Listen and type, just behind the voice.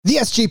The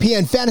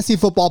SGPN Fantasy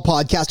Football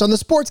Podcast on the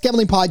Sports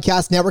Gambling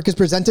Podcast Network is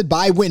presented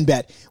by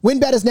WynnBET.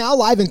 WynnBET is now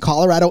live in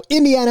Colorado,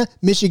 Indiana,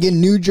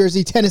 Michigan, New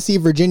Jersey, Tennessee,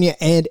 Virginia,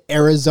 and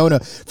Arizona.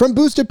 From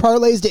boosted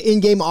parlays to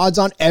in-game odds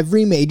on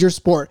every major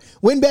sport,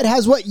 WynnBET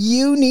has what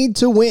you need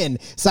to win.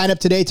 Sign up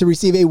today to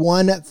receive a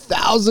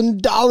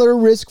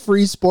 $1,000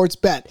 risk-free sports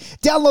bet.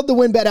 Download the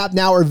WynnBET app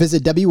now or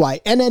visit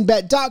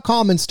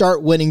wynnbet.com and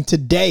start winning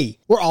today.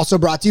 We're also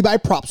brought to you by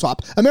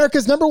PropSwap,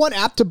 America's #1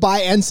 app to buy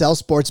and sell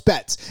sports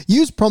bets.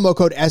 Use promo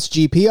code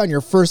SGP on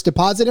your first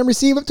deposit and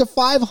receive up to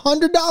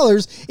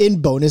 $500 in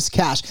bonus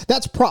cash.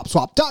 That's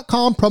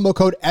PropSwap.com, promo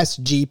code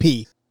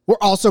SGP. We're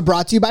also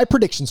brought to you by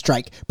Prediction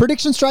Strike.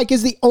 Prediction Strike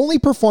is the only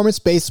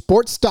performance-based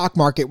sports stock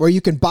market where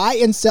you can buy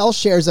and sell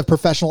shares of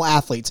professional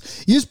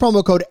athletes. Use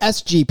promo code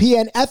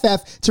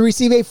SGPNFF to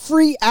receive a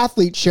free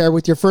athlete share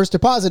with your first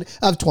deposit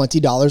of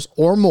 $20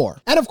 or more.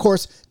 And of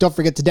course, don't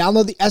forget to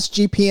download the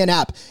SGPN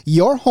app,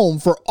 your home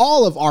for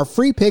all of our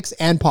free picks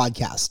and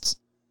podcasts.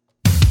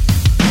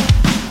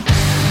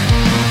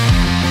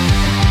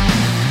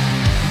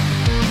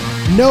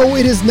 No,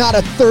 it is not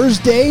a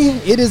Thursday,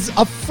 it is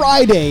a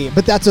Friday,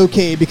 but that's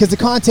okay because the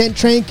content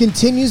train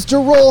continues to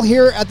roll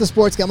here at the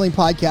Sports Gambling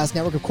Podcast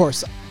Network. Of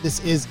course, this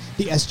is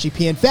the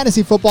SGPN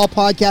Fantasy Football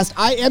Podcast.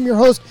 I am your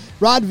host,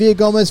 Rod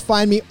Villagomez.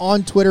 Find me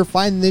on Twitter.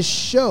 Find this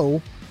show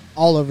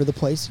all over the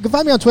place. You can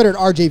find me on Twitter at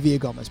RJ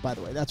Villagomez, by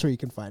the way. That's where you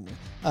can find me.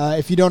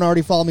 If you don't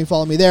already follow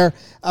me there.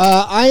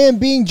 I am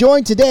being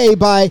joined today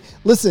by,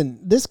 listen,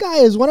 this guy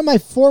is one of my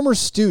former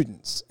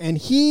students, and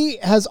he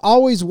has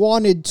always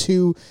wanted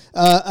to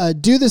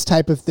do this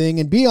type of thing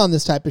and be on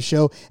this type of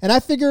show. And I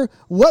figure,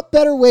 what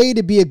better way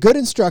to be a good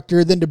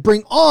instructor than to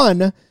bring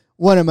on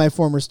one of my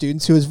former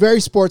students who is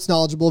very sports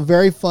knowledgeable,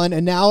 very fun,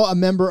 and now a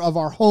member of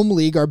our home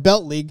league, our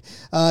Belt League,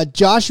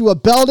 Joshua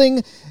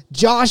Belding.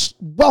 Josh,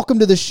 welcome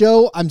to the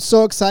show. I'm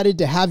so excited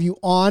to have you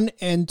on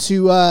and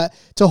to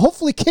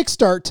hopefully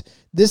kickstart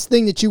this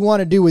thing that you want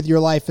to do with your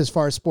life as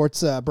far as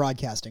sports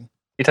broadcasting.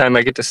 Anytime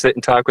I get to sit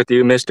and talk with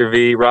you, Mr.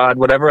 V, Rod,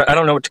 whatever, I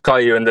don't know what to call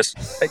you in this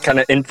kind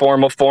of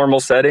informal, formal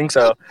setting,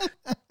 so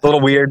a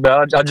little weird,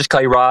 but I'll just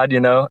call you Rod,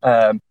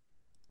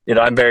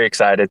 I'm very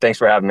excited. Thanks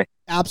for having me.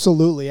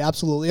 Absolutely.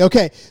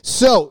 Okay,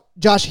 so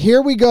Josh,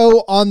 here we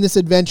go on this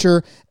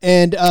adventure,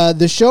 and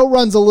the show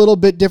runs a little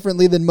bit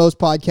differently than most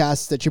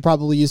podcasts that you're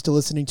probably used to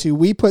listening to.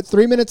 We put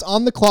 3 minutes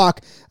on the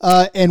clock,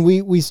 and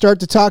we start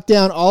to talk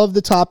down all of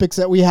the topics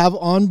that we have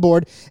on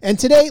board. And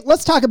today,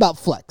 let's talk about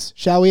flex,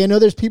 shall we? I know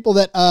there's people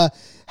that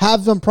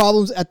have some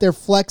problems at their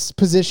flex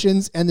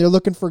positions, and they're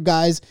looking for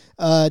guys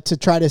to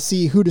try to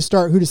see who to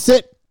start, who to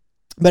sit.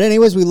 But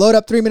anyways, we load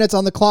up 3 minutes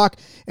on the clock,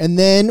 and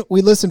then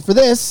we listen for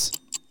this,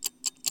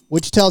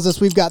 which tells us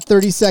we've got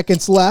 30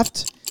 seconds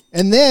left.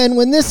 And then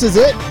when this is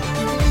it,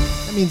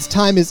 that means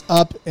time is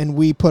up, and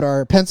we put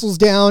our pencils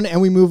down,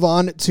 and we move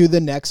on to the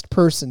next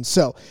person.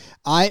 So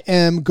I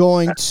am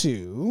going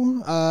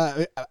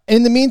to,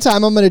 in the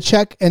meantime, I'm going to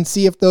check and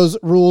see if those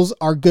rules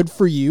are good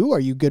for you. Are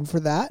you good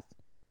for that?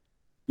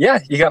 Yeah,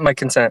 you got my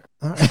consent.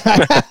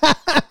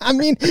 I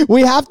mean,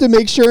 we have to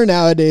make sure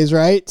nowadays,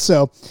 right?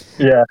 So,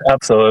 yeah,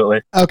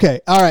 absolutely. Okay.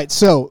 All right.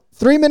 So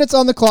 3 minutes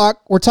on the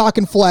clock. We're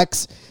talking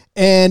flex,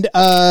 and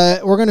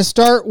we're going to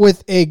start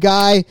with a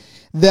guy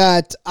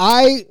that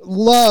I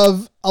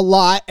love a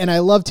lot, and I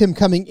loved him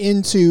coming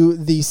into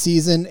the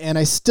season, and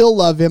I still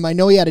love him. I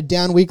know he had a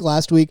down week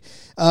last week,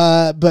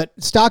 but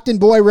Stockton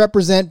boy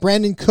represent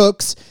Brandin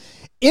Cooks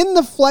in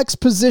the flex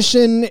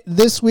position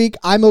this week.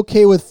 I'm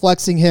okay with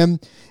flexing him.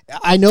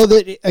 I know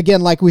that,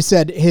 again, like we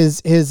said,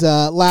 his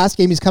last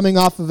game, he's coming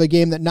off of a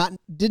game that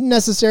didn't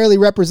necessarily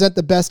represent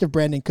the best of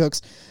Brandin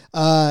Cooks.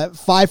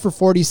 5 for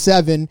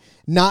 47,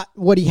 not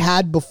what he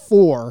had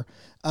before.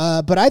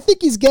 But I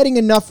think he's getting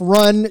enough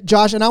run,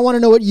 Josh, and I want to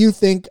know what you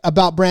think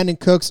about Brandin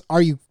Cooks.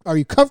 Are you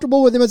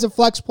comfortable with him as a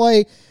flex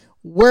play?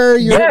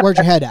 Where's your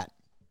head at?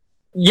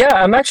 Yeah,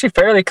 I'm actually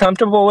fairly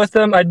comfortable with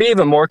him. I'd be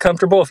even more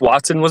comfortable if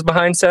Watson was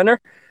behind center,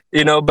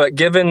 but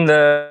given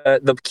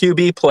the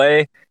QB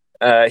play,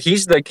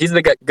 he's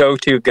the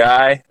go-to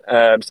guy,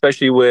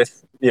 especially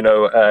with,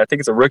 I think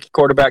it's a rookie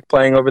quarterback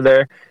playing over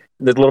there.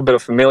 There's a little bit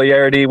of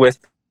familiarity with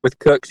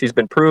Cooks. He's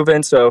been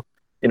proven. So,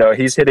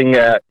 he's hitting,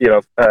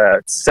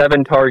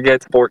 7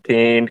 targets,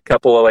 14,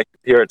 couple of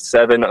here at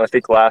 7, I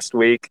think last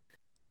week.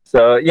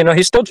 So,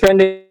 he's still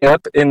trending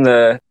up in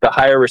the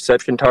higher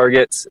reception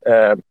targets.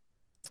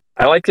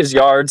 I like his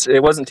yards.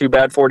 It wasn't too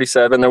bad,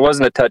 47. There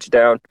wasn't a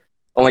touchdown.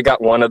 Only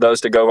got one of those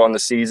to go on the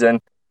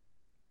season.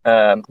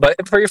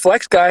 But for your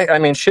flex guy, I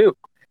mean, shoot,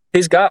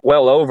 he's got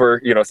well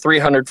over,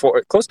 300,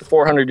 close to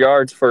 400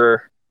 yards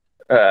for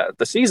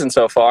the season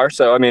so far.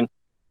 So, I mean,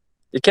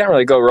 you can't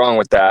really go wrong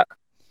with that.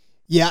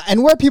 Yeah,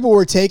 and where people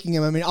were taking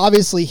him, I mean,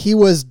 obviously he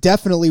was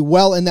definitely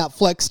well in that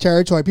flex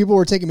territory. People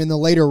were taking him in the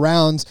later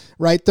rounds,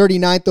 right?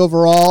 39th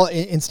overall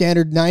in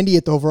standard,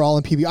 90th overall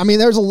in PPR. I mean,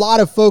 there's a lot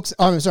of folks,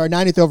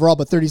 90th overall,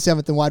 but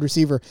 37th in wide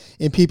receiver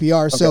in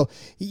PPR. Okay. So,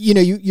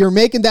 you're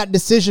making that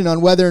decision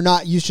on whether or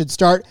not you should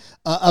start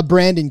a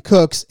Brandon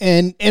Cooks.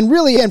 And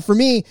really, and for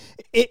me,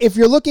 if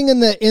you're looking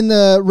in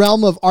the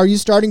realm of, are you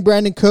starting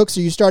Brandon Cooks?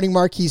 Are you starting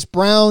Marquise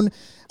Brown?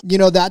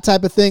 That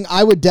type of thing.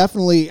 I would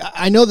definitely,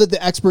 I know that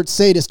the experts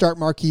say to start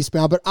Marquise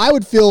Brown, but I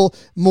would feel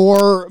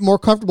more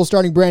comfortable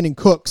starting Brandon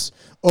Cooks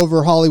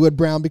over Hollywood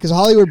Brown, because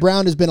Hollywood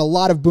Brown has been a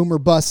lot of boomer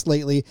busts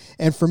lately.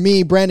 And for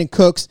me, Brandon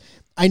Cooks,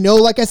 I know,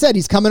 like I said,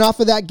 he's coming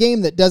off of that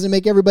game that doesn't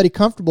make everybody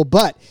comfortable,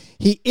 but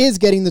he is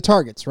getting the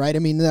targets, right? I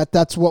mean,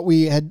 that's what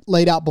we had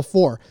laid out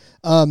before.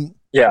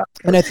 Yeah.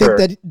 And I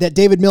think that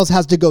David Mills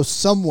has to go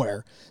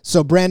somewhere.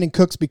 So Brandon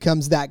Cooks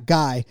becomes that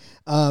guy.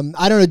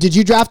 I don't know. Did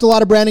you draft a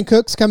lot of Brandon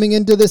Cooks coming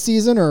into this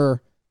season,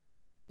 or?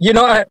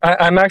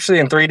 I'm actually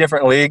in 3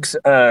 different leagues,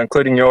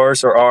 including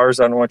yours or ours.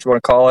 I don't know what you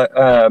want to call it.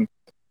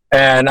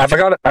 And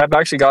I've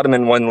actually got him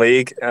in one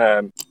league.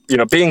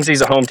 Being he's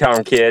a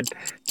hometown kid,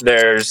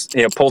 there's,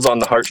 pulls on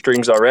the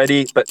heartstrings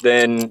already. But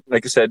then,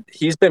 like I said,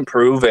 he's been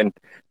proven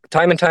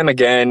time and time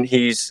again.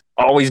 He's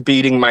always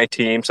beating my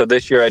team. So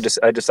this year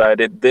I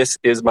decided this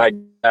is my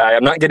guy.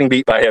 I'm not getting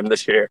beat by him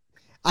this year.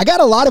 I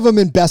got a lot of them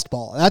in best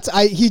ball.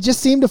 He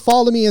just seemed to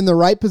fall to me in the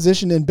right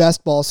position in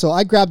best ball. So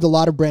I grabbed a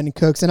lot of Brandon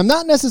Cooks, and I'm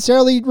not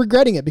necessarily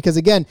regretting it, because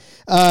again,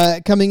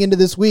 coming into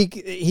this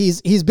week,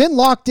 he's been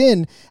locked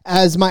in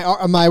as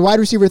my wide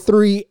receiver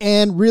 3,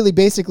 and really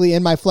basically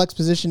in my flex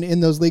position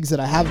in those leagues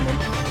that I have him in.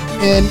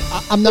 And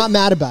I'm not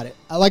mad about it.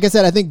 Like I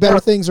said, I think better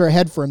things are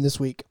ahead for him this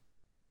week.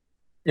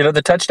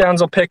 The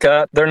touchdowns will pick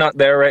up. They're not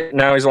there right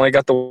now. He's only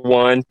got the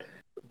 1.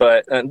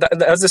 But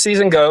as the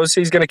season goes,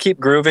 he's going to keep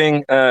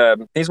grooving.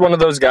 He's one of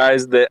those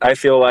guys that I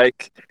feel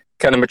like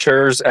kind of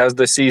matures as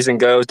the season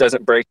goes,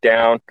 doesn't break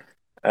down.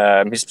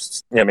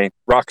 He's,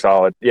 rock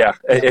solid. Yeah.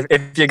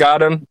 If you got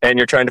him and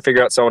you're trying to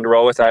figure out someone to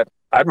roll with,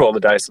 I'd roll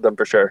the dice with them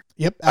for sure.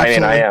 Yep.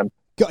 Absolutely. I am.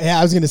 Yeah,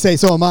 I was going to say,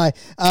 so am I.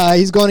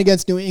 He's going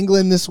against New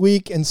England this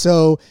week, and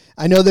so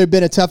I know they've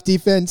been a tough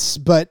defense,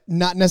 but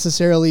not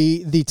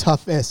necessarily the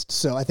toughest.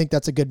 So I think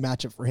that's a good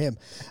matchup for him.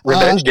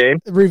 Revenge game.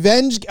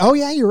 Oh,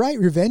 yeah, you're right.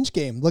 Revenge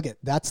game. Look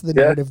that's the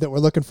narrative that we're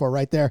looking for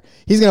right there.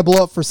 He's going to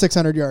blow up for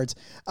 600 yards.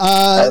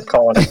 I was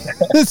calling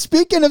it.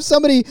 Speaking of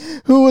somebody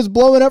who was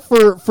blowing up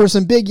for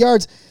some big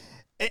yards,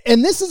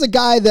 and this is a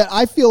guy that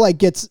I feel like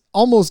gets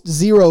almost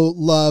zero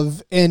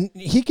love, and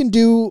he can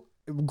do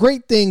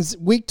great things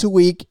week to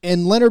week,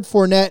 and Leonard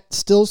Fournette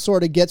still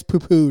sort of gets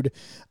poo-pooed.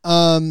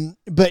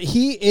 But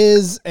he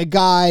is a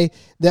guy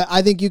that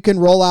I think you can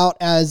roll out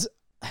as,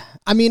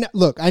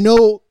 look, I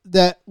know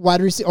that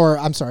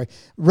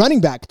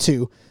running back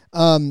 2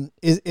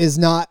 is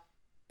not,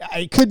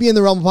 it could be in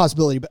the realm of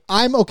possibility, but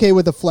I'm okay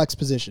with a flex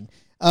position.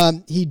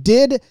 He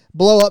did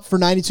blow up for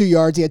 92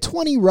 yards. He had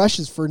 20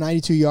 rushes for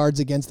 92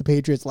 yards against the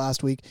Patriots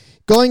last week.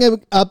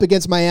 Going up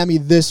against Miami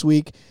this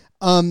week,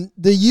 the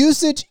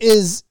usage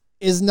is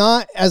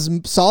not as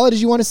solid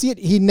as you want to see it.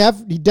 He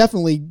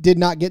definitely did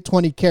not get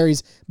 20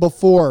 carries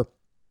before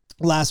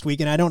last week,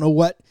 and I don't know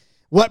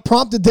what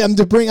prompted them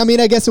to bring.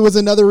 I guess it was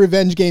another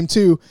revenge game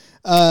too,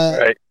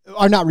 right?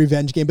 Or not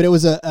revenge game, but it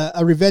was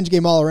a revenge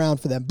game all around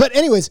for them. But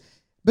anyways,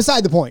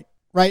 beside the point,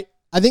 right?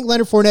 I think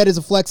Leonard Fournette is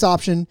a flex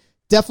option.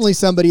 Definitely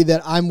somebody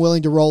that I'm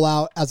willing to roll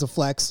out as a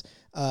flex.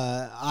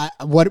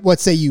 What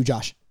say you,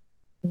 Josh?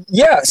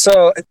 Yeah,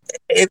 so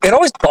it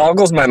always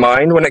boggles my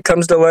mind when it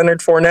comes to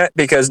Leonard Fournette,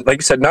 because, like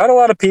you said, not a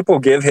lot of people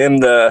give him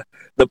the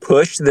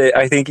push that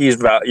I think he's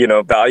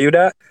valued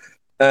at.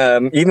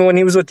 Even when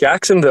he was with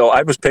Jacksonville,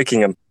 I was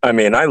picking him. I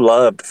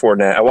loved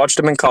Fournette. I watched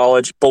him in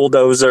college,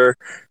 bulldozer,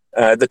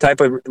 the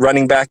type of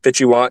running back that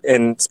you want,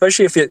 and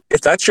especially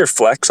if that's your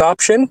flex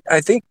option,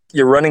 I think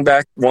your running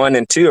back 1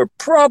 and 2 are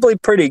probably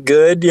pretty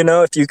good.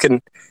 If you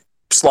can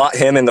slot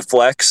him in the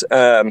flex.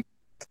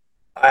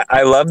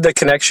 I love the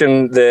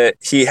connection that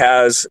he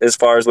has as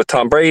far as with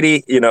Tom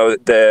Brady.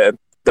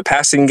 The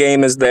passing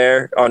game is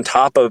there on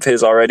top of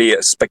his already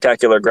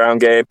spectacular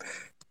ground game.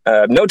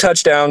 No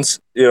touchdowns,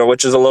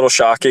 which is a little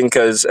shocking,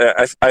 because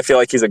I feel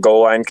like he's a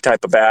goal line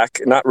type of back,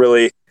 not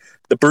really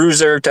the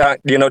bruiser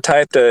type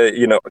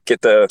to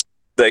get the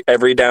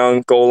every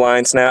down goal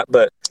line snap,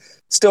 but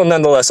still,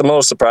 nonetheless, I'm a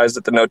little surprised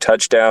at the no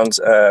touchdowns.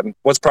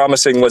 What's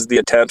promising was the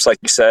attempts, like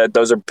you said.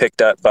 Those are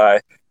picked up by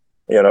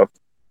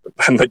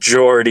a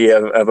majority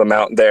of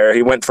amount there.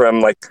 He went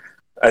from,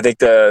 I think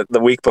the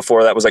week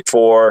before that was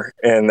 4,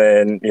 and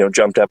then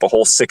jumped up a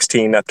whole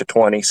 16 up to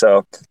 20.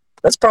 So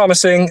that's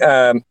promising.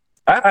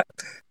 I'd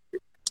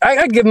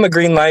give him a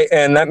green light,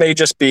 and that may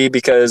just be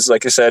because,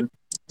 like I said,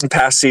 in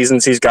past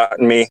seasons he's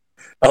gotten me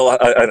a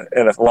lot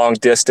in a long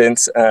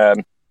distance.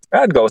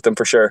 I'd go with him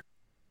for sure.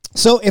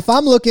 So if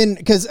I'm looking,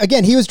 because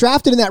again, he was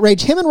drafted in that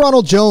range, him and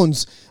Ronald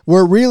Jones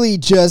were really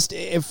just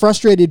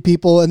frustrated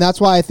people, and that's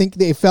why I think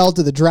they fell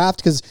to the draft,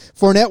 because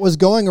Fournette was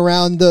going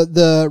around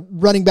the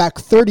running back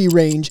 30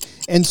 range.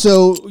 And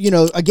so,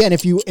 again,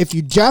 if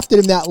you drafted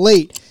him that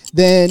late,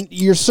 then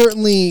you're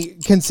certainly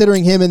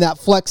considering him in that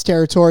flex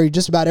territory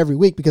just about every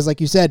week because, like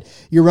you said,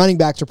 your running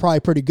backs are probably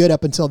pretty good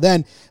up until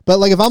then. But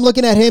like if I'm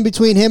looking at him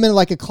between him and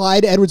like a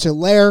Clyde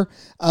Edwards-Helaire,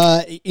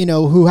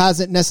 who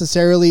hasn't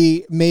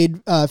necessarily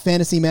made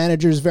fantasy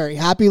managers very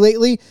happy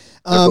lately,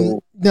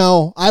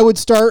 no, I would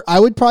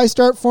probably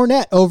start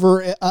Fournette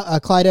over a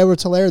Clyde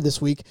Edwards-Helaire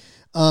this week,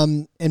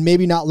 and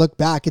maybe not look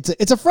back.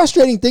 It's a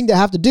frustrating thing to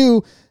have to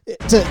do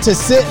to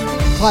sit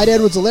Clyde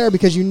Edwards-Helaire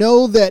because you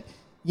know that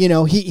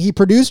he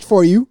produced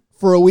for you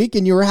for a week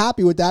and you were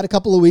happy with that a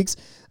couple of weeks.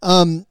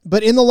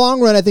 But in the long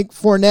run, I think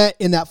Fournette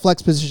in that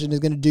flex position is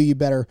going to do you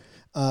better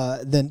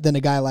than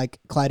a guy like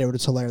Clyde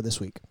Edwards-Helaire this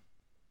week.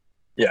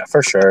 Yeah,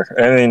 for sure.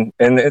 I mean,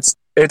 and it's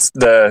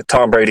the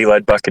Tom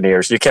Brady-led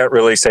Buccaneers. You can't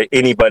really say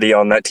anybody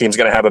on that team's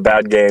going to have a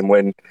bad game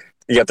when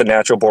you got the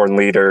natural-born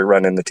leader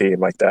running the team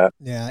like that.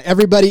 Yeah,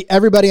 everybody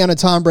on a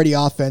Tom Brady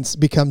offense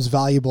becomes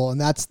valuable, and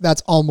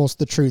that's almost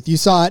the truth. You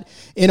saw it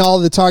in all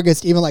of the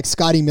targets, even like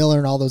Scotty Miller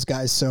and all those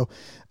guys. So,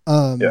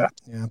 yeah.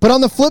 But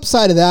on the flip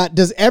side of that,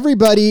 does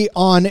everybody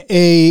on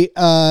a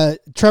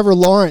Trevor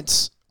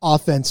Lawrence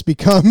offense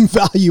become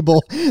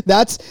valuable?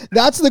 That's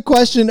the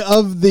question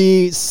of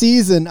the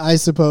season, I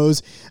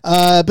suppose.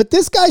 But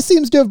this guy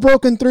seems to have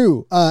broken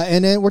through.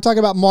 And then we're talking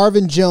about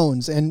Marvin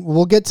Jones, and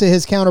we'll get to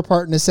his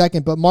counterpart in a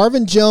second. But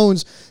Marvin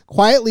Jones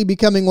quietly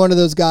becoming one of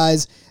those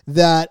guys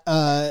that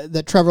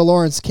Trevor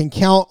Lawrence can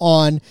count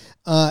on.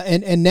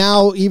 And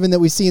now, even that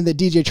we've seen that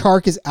DJ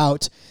Chark is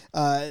out,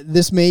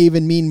 this may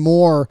even mean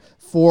more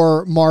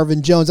for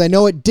Marvin Jones. I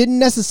know it didn't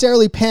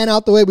necessarily pan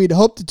out the way we'd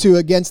hoped it to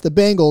against the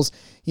Bengals.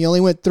 He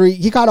only went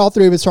he caught all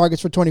 3 of his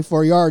targets for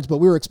 24 yards, but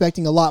we were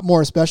expecting a lot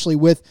more, especially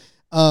with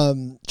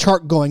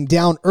Chark going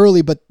down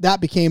early, but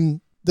that became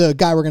the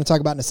guy we're going to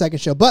talk about in a second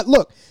show. But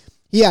look,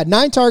 he had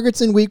 9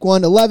 targets in week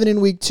 1, 11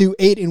 in week 2,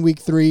 8 in week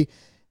 3.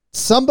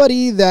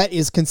 Somebody that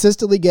is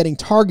consistently getting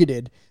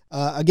targeted,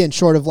 again,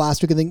 short of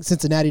last week. I think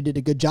Cincinnati did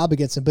a good job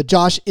against him. But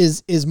Josh,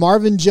 is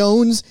Marvin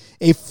Jones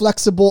a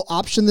flexible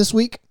option this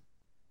week?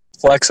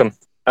 Flex him.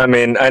 I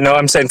mean, I know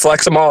I'm saying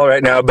flex them all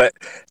right now, but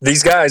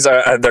these guys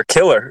they're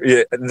killer.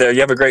 You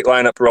have a great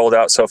lineup rolled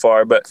out so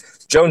far, but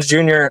Jones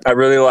Jr., I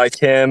really like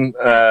him.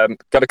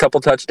 Got a couple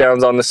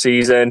touchdowns on the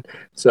season,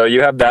 so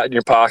you have that in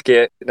your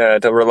pocket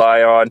to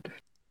rely on.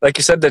 Like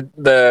you said,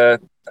 the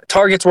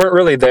targets weren't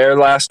really there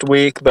last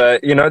week,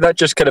 but that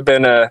just could have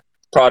been a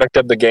product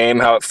of the game,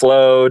 how it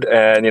flowed,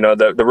 and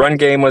the run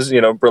game was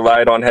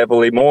relied on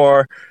heavily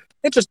more.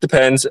 It just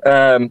depends.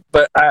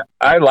 But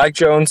I like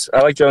Jones.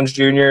 I like Jones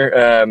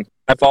Jr.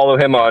 I follow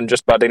him on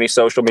just about any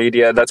social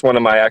media. That's one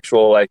of my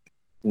actual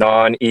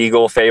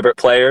non-Eagle favorite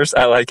players.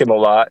 I like him a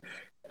lot.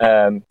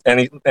 And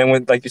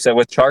with, like you said,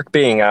 with Chark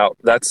being out,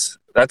 that's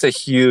a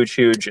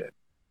huge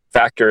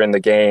factor in the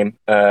game.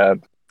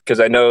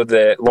 Because I know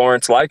that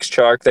Lawrence likes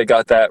Chark. They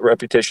got that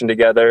reputation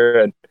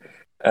together,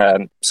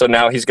 and so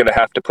now he's going to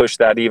have to push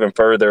that even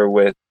further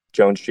with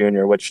Jones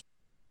Jr., which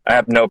I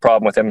have no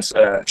problem with him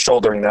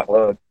shouldering that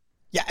load.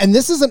 Yeah, and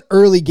this is an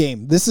early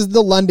game. This is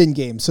the London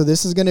game, so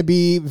this is going to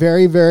be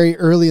very, very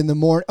early in the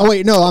morning. Oh,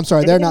 wait, no, I'm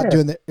sorry. They're not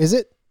doing that. Is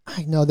it?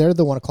 I know, they're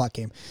the 1 o'clock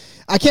game.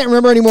 I can't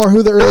remember anymore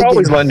who the early game is. They're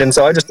always London,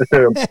 so I just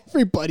assume.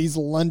 Everybody's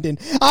London.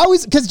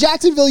 Because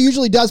Jacksonville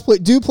usually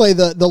do play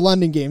the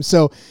London game,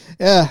 so,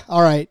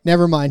 all right,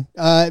 never mind.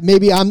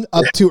 Maybe I'm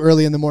up too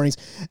early in the mornings.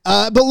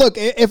 But look,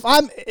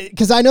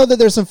 because I know that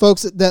there's some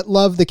folks that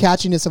love the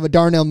catchiness of a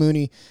Darnell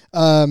Mooney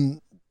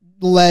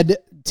led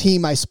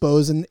team, I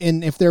suppose. And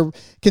if they're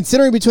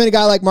considering between a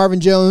guy like Marvin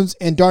Jones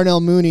and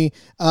Darnell Mooney,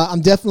 I'm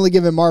definitely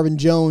giving Marvin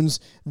Jones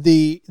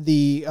the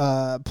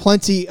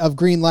plenty of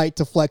green light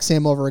to flex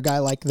him over a guy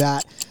like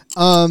that.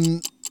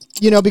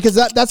 Because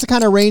that's the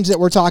kind of range that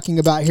we're talking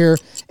about here.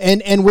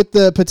 And with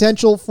the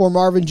potential for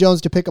Marvin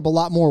Jones to pick up a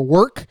lot more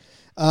work,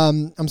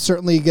 I'm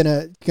certainly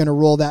gonna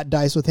roll that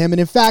dice with him.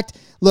 And in fact,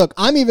 look,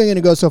 I'm even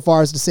gonna go so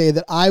far as to say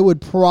that I would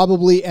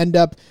probably end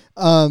up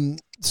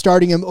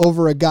starting him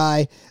over a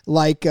guy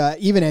like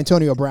even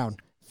Antonio Brown,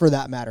 for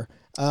that matter.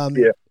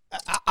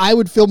 I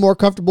would feel more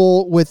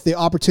comfortable with the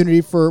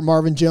opportunity for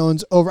Marvin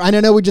Jones over. And I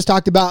know we just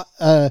talked about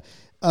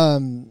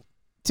Tom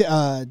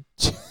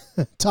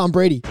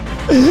Brady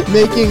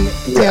making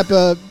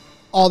Tampa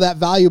all that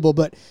valuable,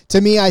 but to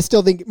me, I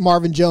still think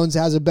Marvin Jones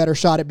has a better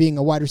shot at being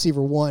a wide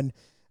receiver 1.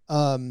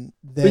 But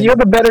you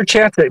have a better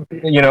chance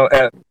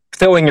at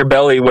filling your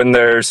belly when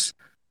there's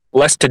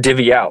less to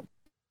divvy out.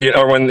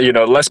 Or when,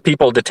 less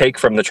people to take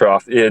from the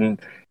trough.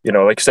 Like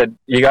I said,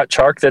 you got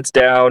Chark that's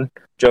down.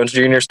 Jones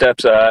Jr.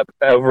 steps up.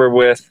 Over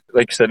with,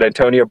 like I said,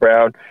 Antonio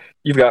Brown.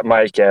 You've got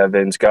Mike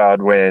Evans,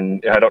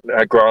 Godwin.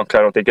 Gronk, I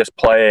don't think is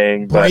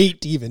playing.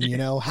 Great, even,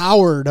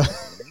 Howard.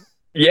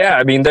 Yeah,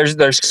 I mean,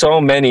 there's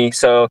so many.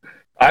 So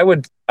I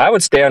would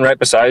stand right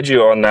beside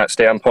you on that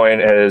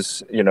standpoint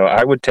as,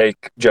 I would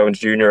take Jones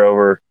Jr.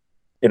 over,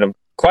 he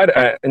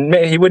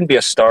wouldn't be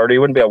a starter. He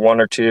wouldn't be a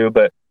 1 or 2,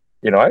 but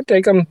I'd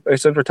take him,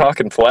 since we're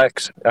talking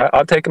flex,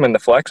 I'll take him in the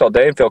flex all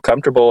day and feel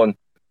comfortable, and,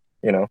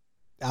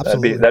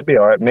 Absolutely. that'd be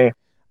all right with me.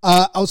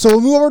 So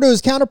we'll move over to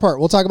his counterpart.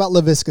 We'll talk about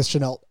Laviska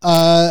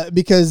Shenault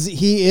because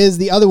he is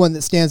the other one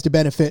that stands to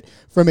benefit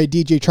from a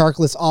DJ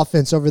Charkless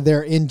offense over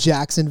there in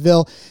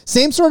Jacksonville.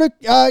 Same sort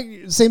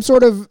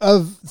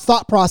of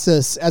thought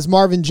process as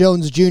Marvin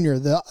Jones Jr.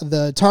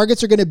 The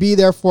targets are going to be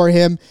there for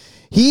him.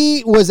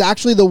 He was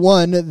actually the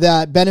one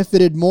that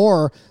benefited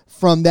more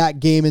from that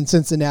game in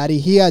Cincinnati.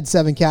 He had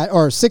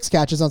 6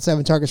 catches on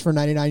 7 targets for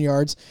 99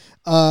 yards.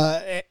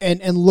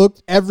 And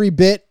looked every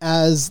bit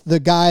as the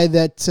guy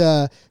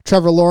that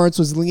Trevor Lawrence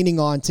was leaning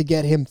on to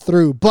get him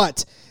through.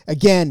 But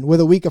again, with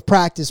a week of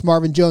practice,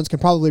 Marvin Jones can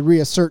probably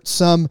reassert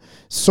some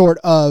sort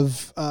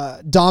of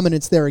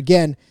dominance there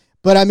again.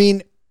 But I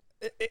mean,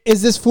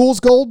 is this fool's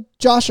gold,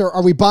 Josh? Or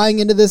are we buying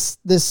into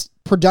this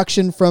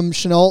production from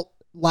Shenault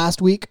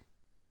last week?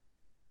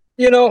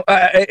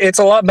 It's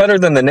a lot better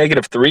than the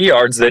 -3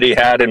 yards that he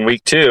had in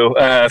week 2.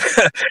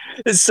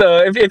 So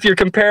if you're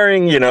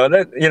comparing,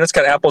 it's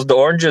kind of apples to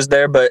oranges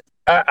there, but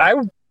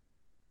I'm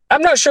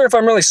not sure if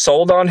I'm really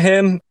sold on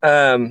him.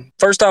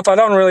 First off, I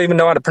don't really even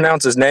know how to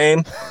pronounce his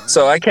name,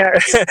 so I can't.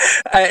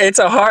 It's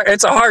a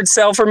hard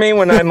sell for me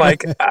when I'm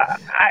like,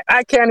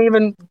 I can't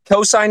even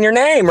co-sign your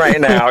name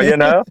right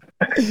now,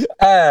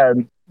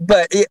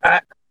 But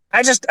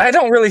I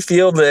don't really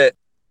feel that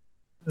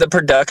the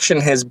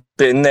production has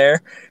been there.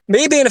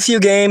 Maybe in a few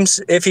games,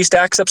 if he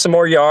stacks up some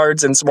more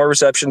yards and some more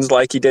receptions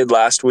like he did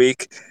last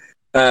week,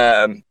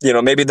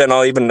 maybe then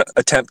I'll even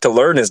attempt to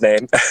learn his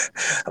name.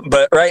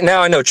 But right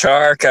now I know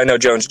Chark, I know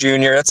Jones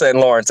Jr., and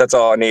Lawrence. That's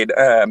all I need.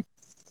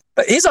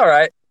 But he's all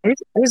right.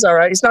 He's all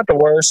right. He's not the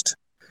worst,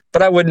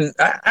 but I wouldn't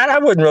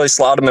really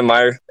slot him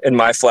in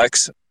my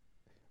flex.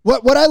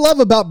 What I love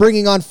about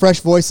bringing on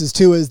fresh voices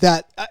too is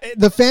that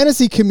the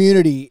fantasy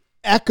community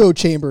echo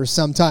chambers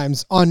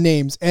sometimes on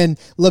names, and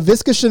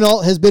Laviska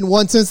Shenault has been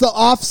one since the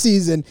off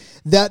season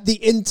that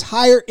the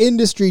entire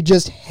industry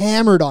just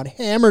hammered on,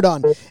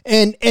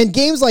 and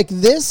games like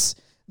this,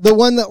 the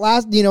one that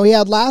he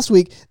had last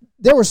week,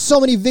 there were so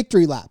many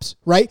victory laps,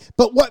 right?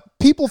 But what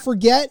people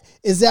forget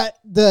is that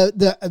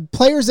the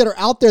players that are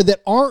out there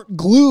that aren't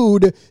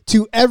glued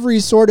to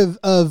every sort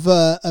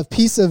of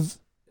piece of,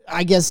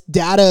 I guess,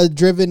 data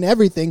driven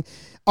everything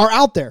are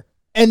out there.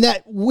 And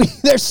that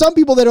there's some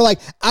people that are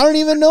like, I don't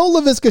even know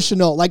Laviska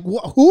Shenault. Like,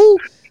 who?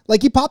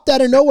 Like, he popped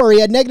out of nowhere.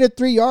 He had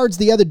 -3 yards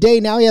the other day.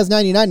 Now he has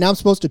 99. Now I'm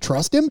supposed to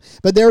trust him?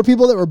 But there were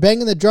people that were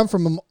banging the drum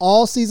from him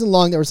all season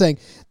long that were saying,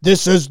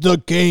 this is the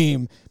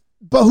game.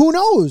 But who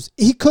knows?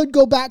 He could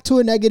go back to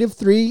a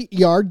 -3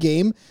 yard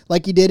game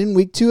like he did in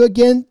week 2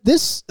 again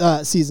this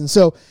season.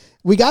 So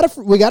we gotta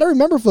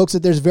remember, folks,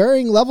 that there's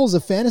varying levels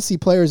of fantasy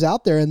players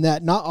out there, and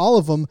that not all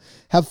of them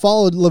have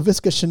followed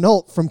Laviska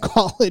Shenault from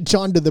college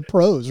onto the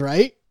pros,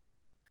 right?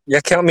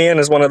 Yeah, count me in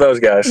as one of those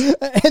guys.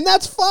 And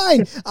that's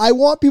fine. I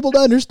want people to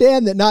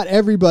understand that not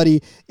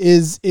everybody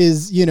is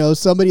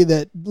somebody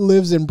that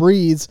lives and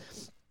breathes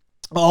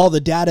all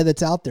the data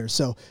that's out there.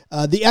 So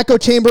the echo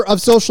chamber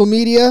of social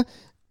media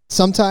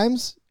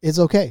sometimes is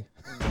okay.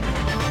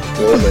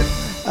 Absolutely.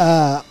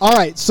 All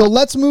right, so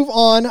let's move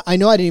on. I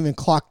know I didn't even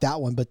clock that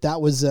one, but that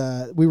was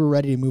we were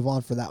ready to move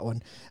on for that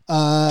one.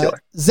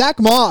 Zach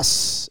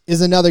Moss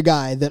is another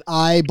guy that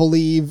I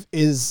believe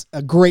is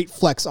a great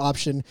flex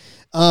option.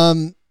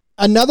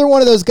 Another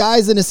one of those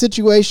guys in a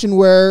situation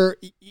where,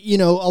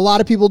 a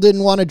lot of people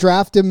didn't want to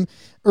draft him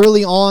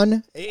early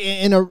on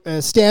in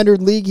a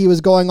standard league. He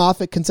was going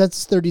off at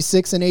consensus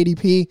 36 and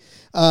ADP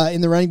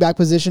in the running back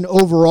position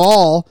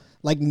overall,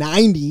 like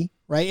 90,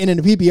 right? And in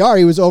a PPR,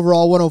 he was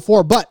overall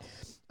 104, but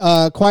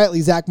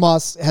quietly, Zach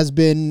Moss has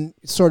been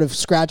sort of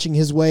scratching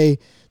his way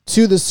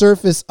to the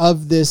surface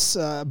of this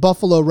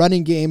Buffalo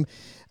running game.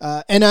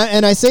 And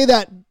I say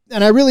that,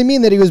 and I really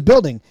mean that he was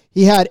building.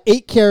 He had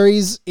 8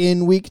 carries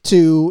in week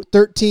 2,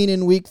 13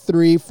 in week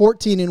 3,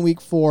 14 in week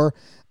 4.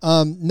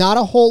 Not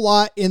a whole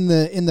lot in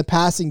the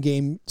passing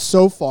game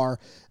so far.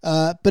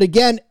 But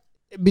again,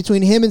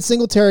 between him and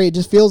Singletary, it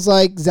just feels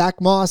like Zach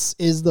Moss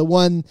is the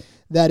one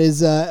that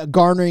is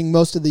garnering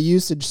most of the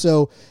usage.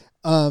 So,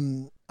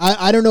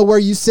 I don't know where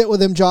you sit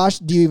with him, Josh.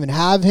 Do you even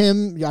have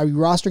him? Are you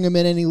rostering him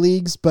in any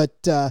leagues? But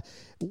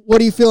what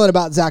are you feeling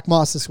about Zach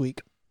Moss this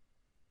week?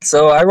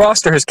 So I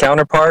roster his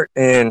counterpart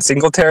in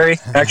Singletary.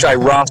 Actually, I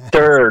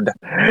rostered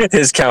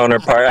his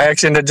counterpart. I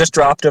actually just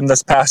dropped him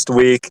this past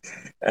week.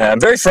 I'm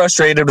very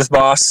frustrated with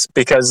Moss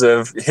because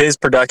of his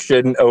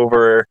production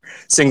over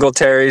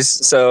Singletary's.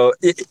 So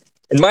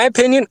in my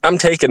opinion, I'm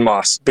taking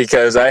Moss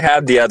because I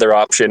had the other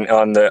option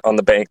on the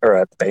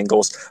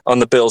Bengals, on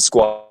the Bills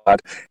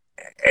squad.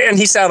 And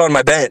he sat on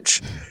my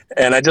bench,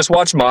 and I just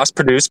watched Moss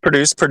produce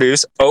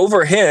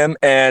over him.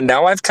 And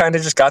now I've kind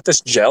of just got this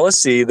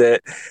jealousy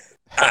that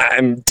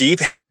I'm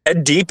deep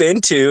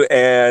into,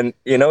 and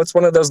it's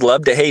one of those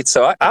love to hate.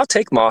 So I'll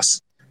take Moss.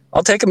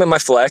 I'll take him in my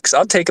flex.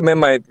 I'll take him in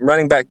my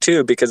running back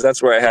too, because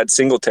that's where I had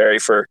Singletary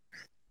for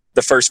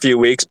the first few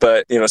weeks.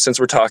 But since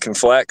we're talking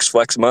flex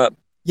him up.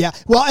 Yeah,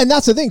 well, and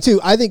that's the thing too.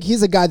 I think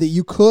he's a guy that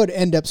you could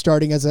end up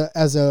starting as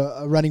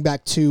a running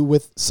back too,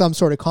 with some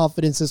sort of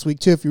confidence this week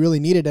too, if you really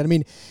needed it. I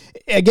mean,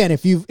 again,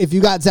 if you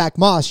got Zach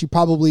Moss, you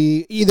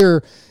probably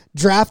either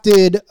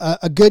drafted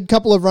a good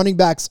couple of running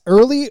backs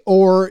early,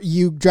 or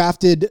you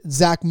drafted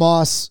Zach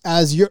Moss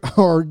as your,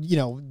 or,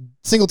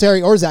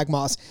 Singletary or Zach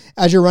Moss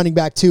as your running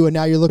back too, and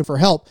now you're looking for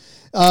help.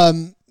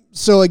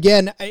 So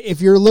again,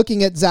 if you're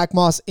looking at Zach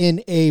Moss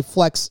in a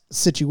flex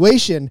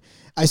situation,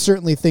 I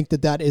certainly think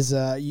that is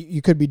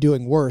you could be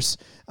doing worse.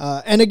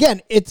 And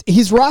again,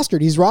 he's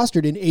rostered. He's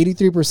rostered in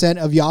 83%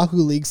 of Yahoo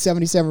leagues,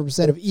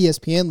 77% of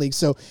ESPN leagues.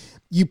 So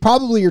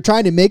you're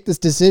trying to make this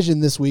decision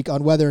this week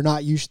on whether or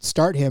not you should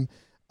start him.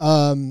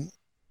 And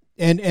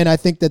I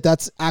think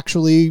that's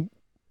actually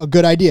a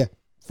good idea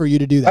for you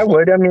to do that. I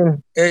would. I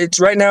mean, it's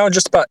right now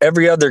just about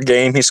every other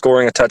game he's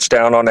scoring a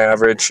touchdown on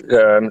average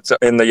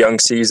in the young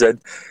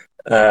season.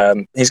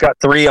 He's got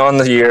 3 on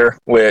the year,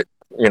 which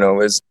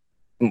is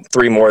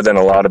 3 more than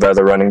a lot of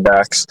other running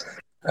backs.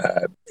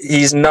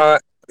 He's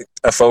not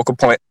a focal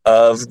point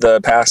of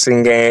the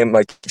passing game,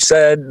 like you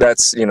said.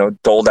 That's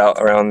doled out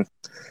around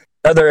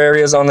other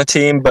areas on the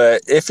team.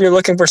 But if you're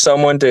looking for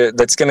someone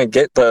that's going to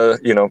get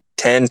the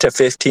 10 to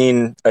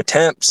 15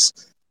 attempts,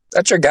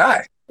 that's your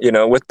guy.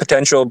 With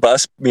potential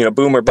bust,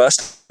 boom or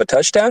bust a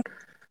touchdown.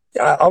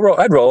 Yeah,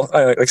 I'd roll.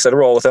 Like I said,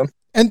 roll with him.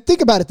 And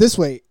think about it this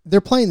way: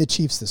 they're playing the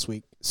Chiefs this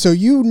week, so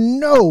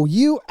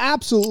you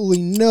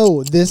absolutely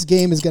know this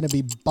game is going to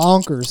be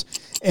bonkers,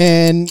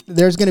 and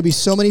there's going to be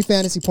so many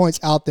fantasy points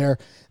out there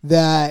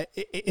that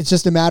it's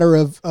just a matter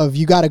of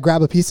you got to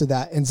grab a piece of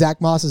that. And Zach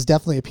Moss is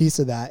definitely a piece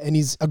of that, and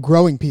he's a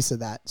growing piece of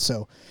that.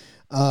 So,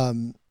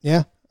 load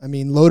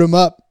him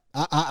up.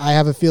 I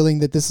have a feeling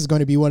that this is going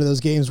to be one of those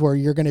games where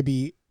you're going to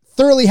be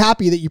thoroughly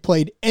happy that you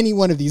played any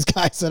one of these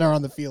guys that are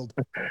on the field.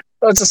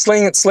 Well, it's a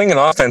slinging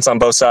offense on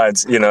both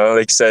sides. Like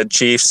you said,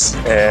 Chiefs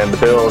and the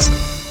Bills.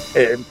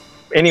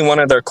 Any one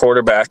of their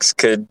quarterbacks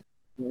could,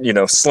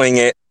 sling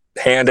it,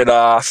 hand it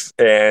off,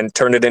 and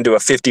turn it into a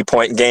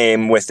 50-point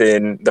game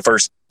within the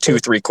first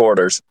 2-3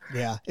 quarters.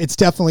 Yeah, it's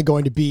definitely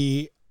going to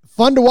be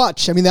fun to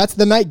watch. I mean, that's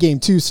the night game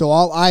too, so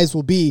all eyes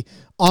will be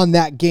on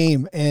that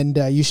game, and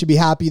you should be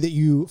happy that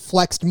you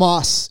flexed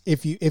Moss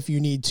if you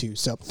need to.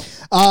 So,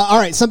 all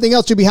right, something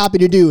else you'll be happy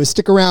to do is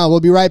stick around.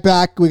 We'll be right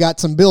back. We got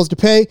some bills to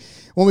pay.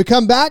 When we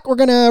come back, we're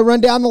going to run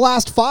down the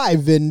last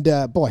 5,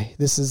 and boy,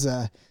 this is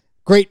a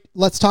great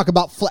Let's Talk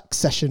About Flex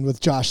session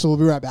with Josh, so we'll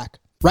be right back.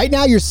 Right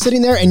now, you're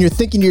sitting there and you're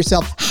thinking to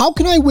yourself, how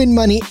can I win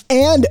money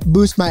and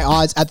boost my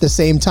odds at the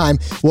same time?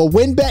 Well,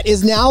 WynnBET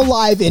is now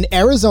live in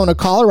Arizona,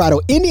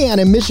 Colorado,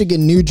 Indiana,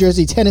 Michigan, New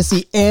Jersey,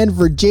 Tennessee, and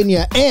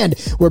Virginia. And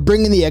we're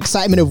bringing the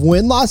excitement of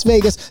Wynn Las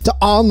Vegas to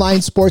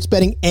online sports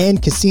betting and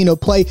casino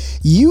play.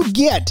 You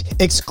get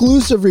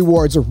exclusive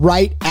rewards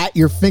right at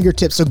your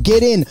fingertips. So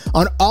get in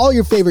on all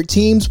your favorite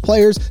teams,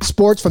 players,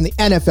 sports from the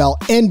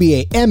NFL,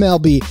 NBA,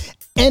 MLB,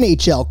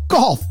 NHL,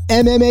 golf,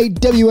 MMA,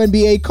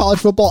 WNBA, college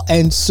football,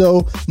 and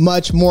so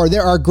much more.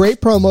 There are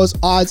great promos,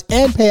 odds,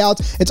 and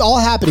payouts. It's all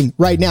happening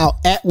right now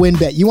at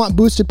WynnBET. You want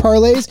boosted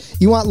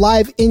parlays? You want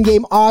live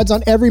in-game odds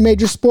on every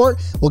major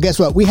sport? Well, guess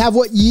what? We have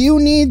what you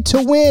need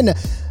to win.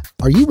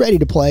 Are you ready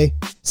to play?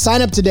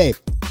 Sign up today.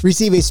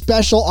 Receive a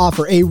special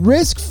offer, a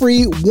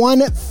risk-free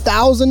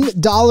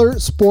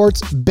 $1,000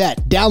 sports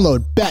bet.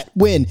 Download Bet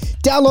Win.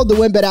 Download the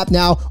WynnBET app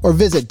now or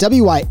visit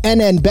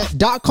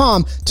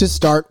wynnbet.com to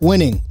start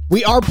winning.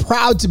 We are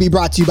proud to be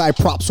brought to you by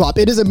PropSwap.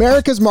 It is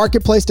America's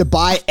marketplace to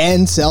buy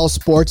and sell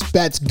sports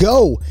bets.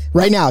 Go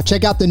right now.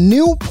 Check out the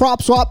new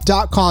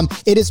PropSwap.com.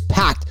 It is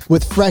packed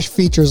with fresh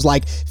features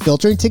like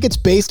filtering tickets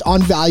based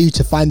on value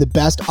to find the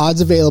best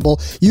odds available.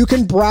 You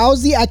can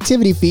browse the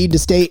activity feed to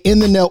stay in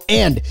the know,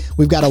 and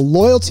we've got a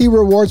loyalty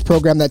rewards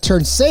program that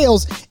turns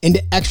sales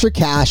into extra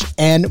cash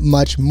and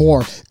much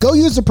more. Go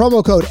use the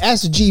promo code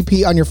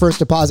SGP on your first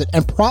deposit,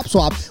 and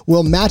PropSwap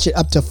will match it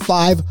up to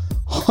 $500.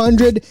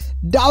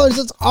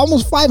 That's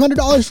almost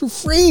 $500 for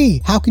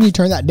free. How can you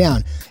turn that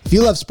down? If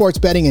you love sports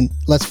betting, and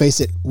let's face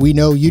it, we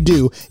know you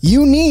do,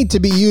 you need to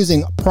be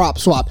using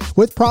PropSwap.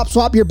 With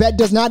PropSwap, your bet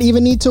does not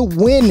even need to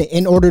win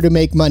in order to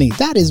make money.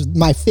 That is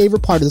my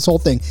favorite part of this whole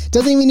thing. It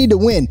doesn't even need to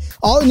win.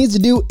 All it needs to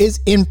do is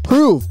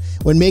improve.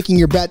 When making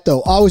your bet,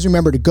 though, always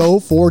remember to go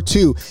for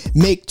 2.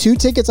 Make 2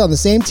 tickets on the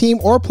same team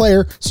or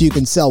player so you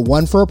can sell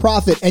 1 for a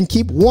profit and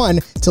keep 1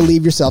 to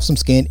leave yourself some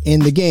skin in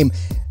the game.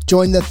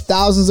 Join the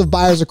thousands of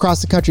buyers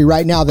across the country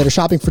right now that are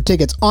shopping for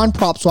tickets on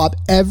PropSwap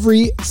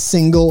every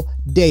single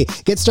day.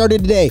 Get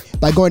started today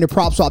by going to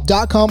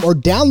PropSwap.com or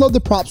download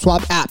the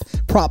PropSwap app.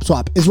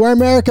 PropSwap is where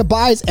America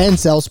buys and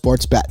sells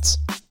sports bets.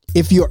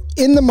 If you're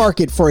in the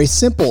market for a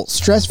simple,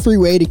 stress-free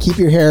way to keep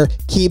your hair,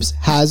 Keeps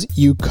has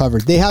you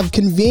covered. They have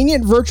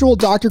convenient virtual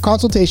doctor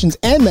consultations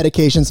and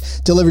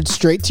medications delivered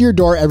straight to your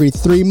door every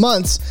 3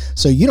 months,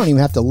 so you don't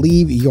even have to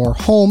leave your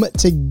home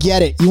to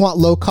get it. You want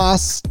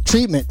low-cost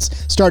treatments?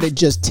 Start at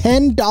just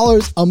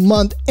 $10 a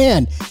month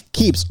and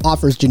Keeps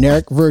offers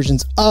generic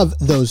versions of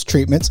those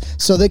treatments,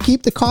 so they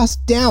keep the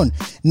cost down.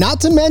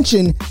 Not to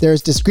mention,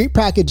 there's discreet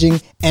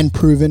packaging and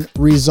proven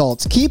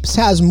results. Keeps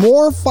has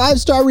more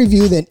 5-star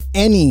review than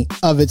any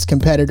of its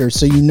competitors,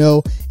 so you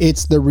know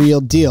it's the real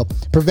deal.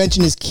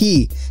 Prevention is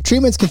key.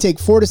 Treatments can take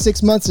 4 to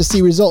 6 months to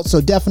see results, so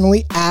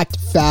definitely act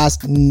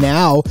fast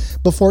now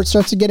before it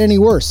starts to get any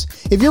worse.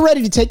 If you're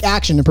ready to take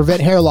action and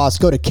prevent hair loss,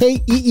 go to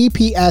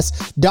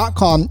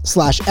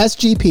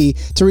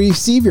keeps.com/SGP to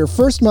receive your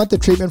first month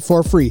of treatment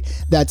for free.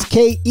 That's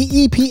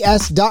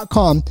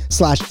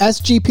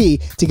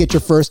keeps.com/SGP to get your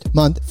first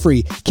month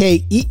free.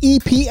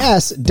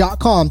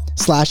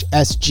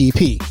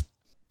 keeps.com/SGP.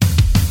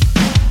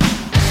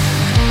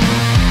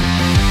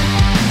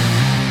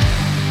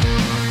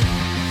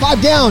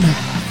 5 down,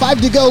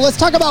 5 to go. Let's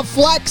talk about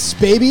flex,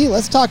 baby.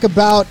 Let's talk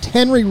about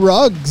Henry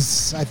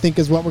Ruggs, I think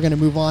is what we're going to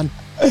move on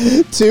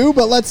to.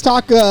 But let's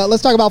talk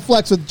about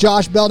flex with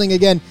Josh Belding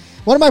again.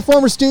 One of my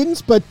former students,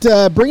 but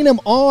bringing him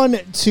on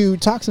to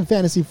talk some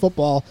fantasy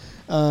football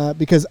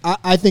because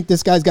I think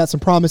this guy's got some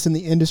promise in the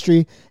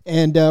industry,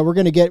 and we're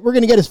gonna get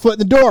his foot in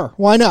the door.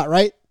 Why not,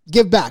 right?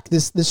 Give back.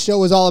 This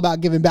show is all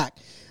about giving back.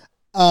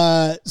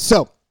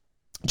 So,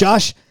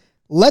 Josh,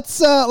 let's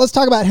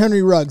talk about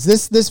Henry Ruggs.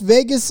 This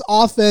Vegas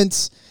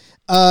offense,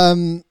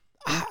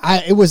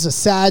 it was a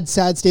sad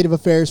state of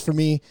affairs for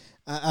me.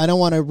 I don't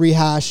want to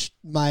rehash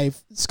my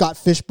Scott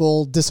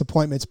Fishbowl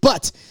disappointments,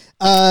 but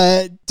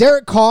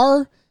Derek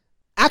Carr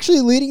actually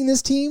leading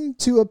this team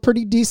to a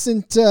pretty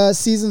decent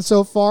season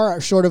so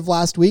far, short of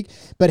last week.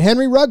 But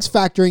Henry Ruggs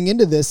factoring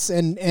into this,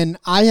 and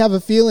I have a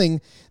feeling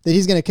that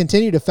he's going to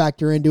continue to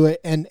factor into it,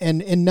 and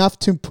enough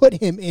to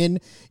put him in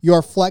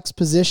your flex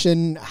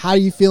position. How are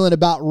you feeling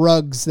about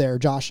Ruggs there,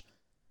 Josh?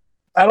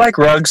 I like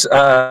Ruggs.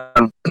 I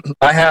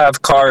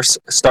have Carr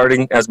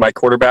starting as my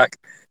quarterback.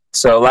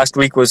 So last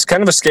week was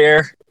kind of a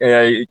scare.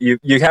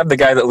 You have the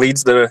guy that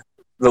leads the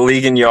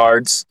league in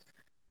yards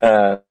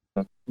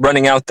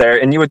running out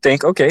there, and you would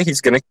think, okay, he's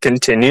going to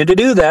continue to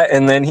do that.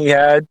 And then he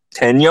had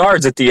 10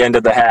 yards at the end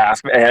of the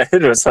half. And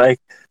it was like,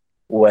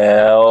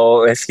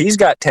 well, if he's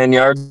got 10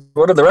 yards,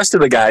 what do the rest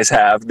of the guys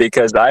have?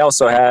 Because I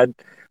also had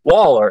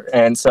Waller.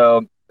 And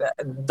so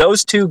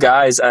those two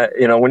guys,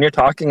 when you're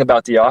talking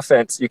about the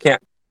offense, you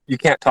can't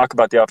talk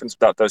about the offense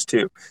without those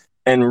two.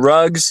 And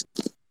Ruggs,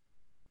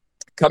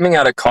 coming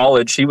out of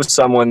college, he was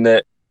someone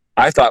that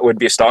I thought would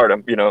be a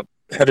stardom,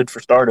 headed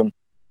for stardom.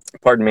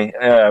 Pardon me.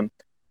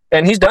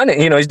 And he's done it.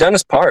 He's done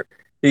his part.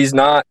 He's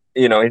not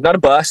a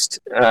bust.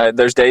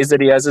 There's days that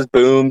he has his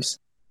booms.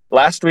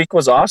 Last week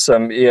was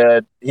awesome. He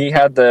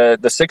had the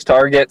 6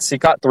 targets. He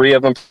caught 3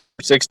 of them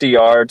for 60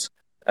 yards,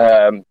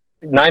 9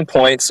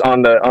 points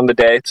on the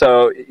day.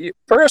 So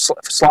for a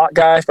slot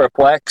guy, for a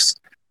flex,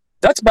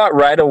 that's about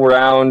right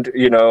around,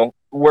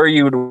 where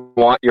you would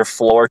want your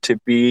floor to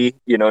be,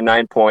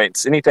 9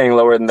 points. Anything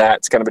lower than that,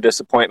 it's kind of a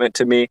disappointment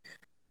to me.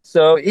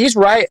 So he's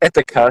right at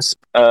the cusp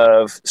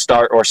of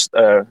start or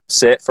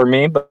sit for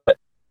me, but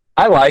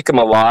I like him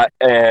a lot,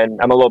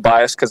 and I'm a little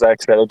biased because I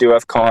do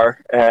have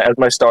Carr as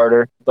my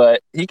starter.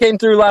 But he came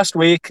through last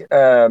week,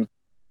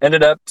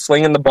 ended up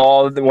slinging the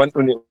ball.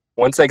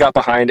 Once they got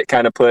behind, it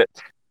kind of put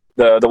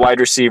the wide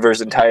receivers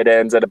and tight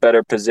ends at a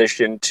better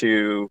position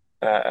to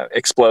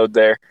explode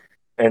there.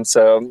 And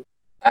so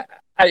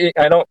I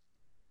don't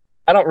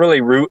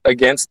really root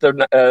against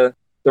the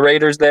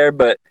Raiders there,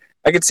 but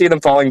I could see them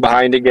falling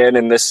behind again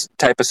in this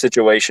type of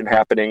situation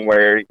happening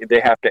where they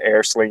have to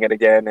air sling it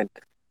again. And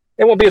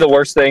it won't be the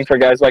worst thing for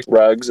guys like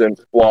Ruggs and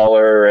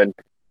Waller and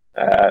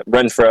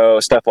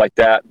Renfro, stuff like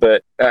that.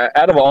 But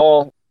out of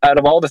all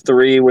the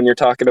three, when you're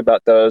talking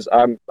about those,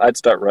 I'd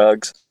start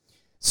Ruggs.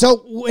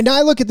 So when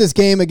I look at this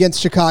game against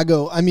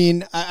Chicago, I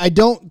mean, we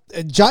don't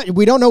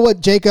know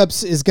what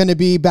Jacobs is going to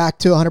be back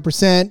to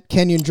 100%.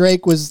 Kenyon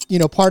Drake was,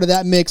 part of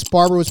that mix.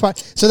 Barber was part.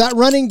 So that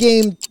running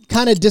game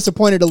kind of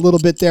disappointed a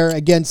little bit there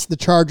against the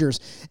Chargers.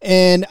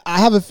 And I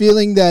have a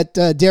feeling that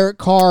Derek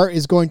Carr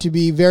is going to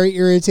be very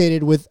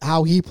irritated with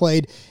how he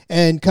played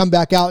and come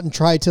back out and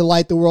try to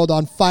light the world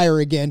on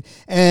fire again.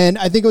 And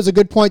I think it was a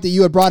good point that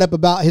you had brought up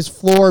about his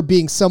floor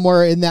being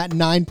somewhere in that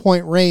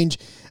 9-point range,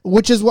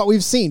 which is what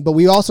we've seen. But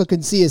we also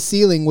can see a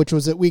ceiling, which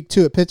was at week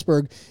 2 at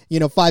Pittsburgh,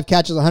 5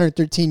 catches,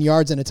 113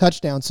 yards, and a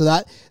touchdown. So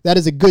that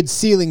is a good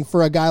ceiling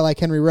for a guy like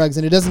Henry Ruggs.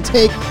 And it doesn't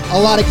take a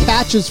lot of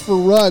catches for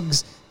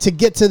Ruggs to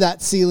get to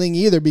that ceiling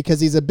either, because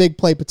he's a big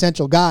play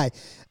potential guy.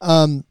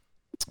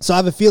 So I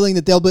have a feeling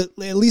that there'll be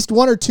at least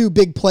 1 or 2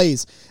 big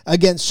plays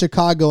against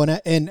Chicago,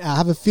 and I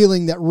have a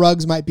feeling that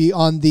Ruggs might be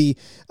on the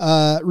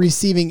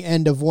receiving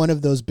end of one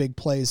of those big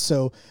plays.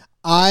 So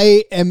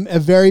I'm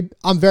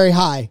very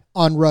high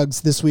on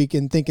Ruggs this week,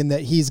 and thinking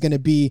that he's going to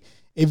be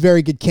a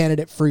very good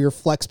candidate for your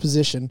flex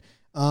position,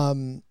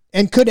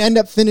 and could end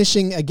up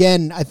finishing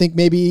again, I think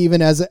maybe even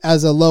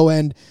as a low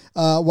end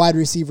wide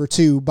receiver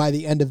 2 by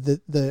the end of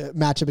the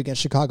matchup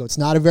against Chicago. It's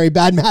not a very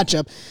bad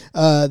matchup.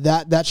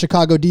 That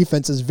Chicago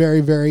defense is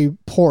very, very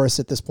porous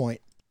at this point.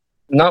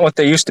 Not what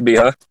they used to be,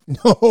 huh?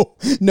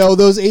 No,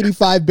 those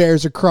 85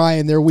 Bears are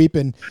crying. They're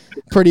weeping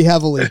pretty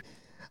heavily.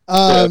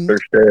 For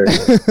sure.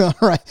 All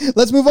right,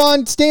 let's move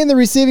on. Stay in the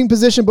receiving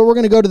position, but we're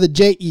going to go to the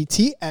Jets.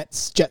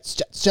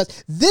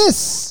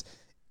 This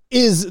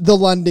is the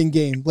London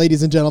game,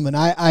 ladies and gentlemen.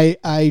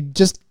 I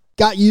just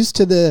got used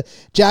to the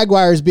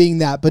Jaguars being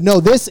that, but no,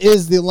 this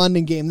is the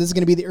London game. This is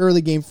going to be the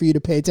early game for you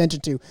to pay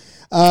attention to.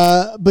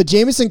 But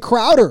Jamison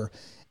Crowder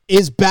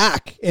is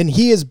back, and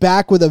he is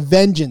back with a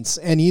vengeance,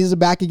 and he is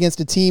back against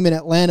a team in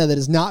Atlanta that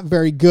is not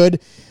very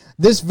good.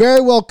 This very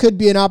well could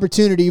be an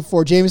opportunity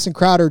for Jamison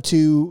Crowder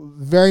to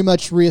very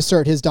much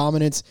reassert his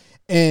dominance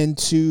and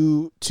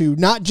to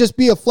not just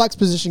be a flex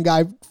position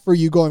guy for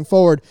you going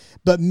forward,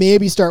 but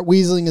maybe start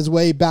weaseling his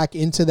way back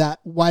into that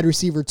wide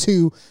receiver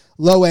 2,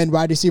 low end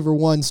wide receiver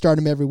 1, start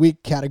him every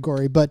week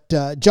category. But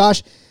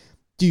Josh,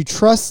 do you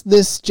trust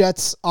this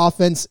Jets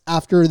offense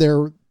after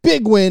their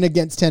big win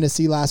against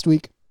Tennessee last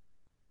week?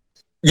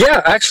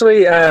 Yeah,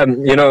 actually, a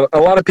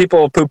lot of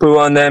people poo-poo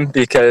on them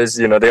because,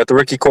 they got the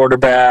rookie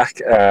quarterback.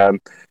 The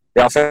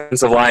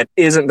offensive line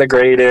isn't the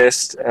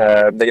greatest.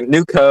 They get a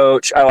new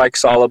coach. I like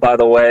Saleh, by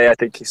the way. I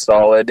think he's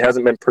solid.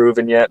 Hasn't been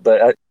proven yet,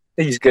 but I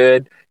think he's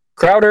good.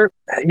 Crowder,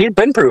 he's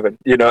been proven.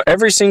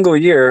 Every single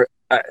year,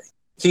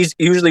 he's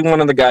usually one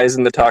of the guys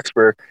in the talks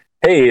for,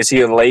 hey, is he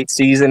a late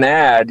season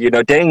ad?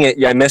 Dang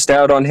it, I missed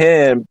out on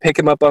him. Pick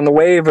him up on the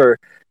waiver.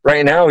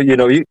 Right now,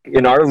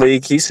 in our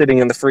league, he's sitting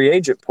in the free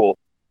agent pool.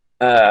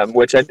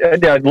 Which I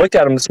looked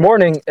at him this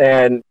morning,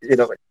 and he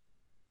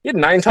had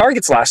 9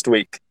 targets last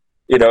week.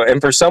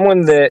 And for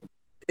someone that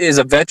is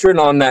a veteran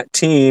on that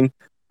team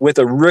with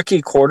a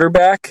rookie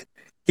quarterback,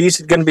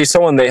 he's going to be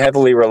someone they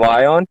heavily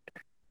rely on.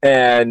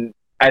 And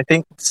I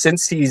think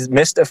since he's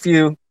missed a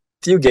few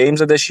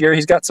games of this year,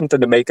 he's got something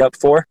to make up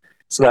for.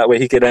 So that way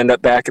he could end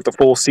up back at the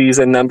full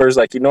season numbers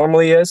like he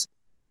normally is.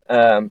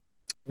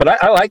 But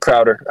I like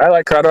Crowder.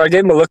 I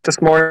gave him a look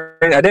this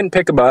morning. I didn't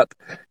pick him up,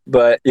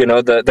 but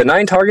the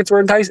 9 targets were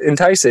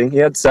enticing. He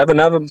had 7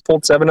 of them,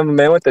 pulled 7 of them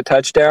in with the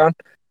touchdown,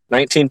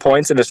 19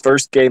 points in his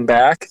first game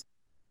back.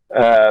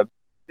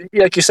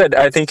 Like you said,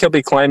 I think he'll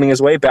be climbing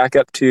his way back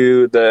up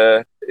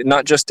to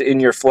not just in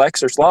your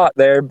flex or slot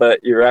there,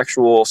 but your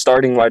actual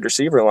starting wide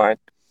receiver line.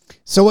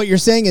 So what you're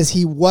saying is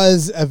he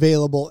was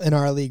available in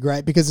our league,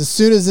 right? Because as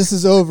soon as this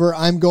is over,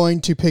 I'm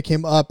going to pick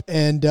him up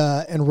and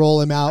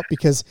roll him out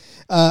because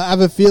I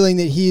have a feeling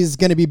that he's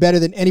going to be better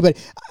than anybody.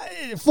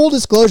 Full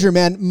disclosure,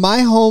 man,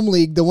 my home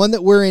league, the one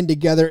that we're in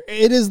together,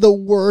 it is the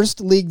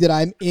worst league that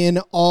I'm in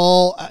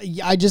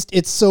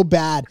it's so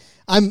bad.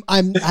 I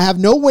have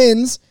no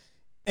wins,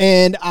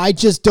 and I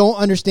just don't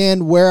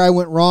understand where I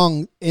went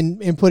wrong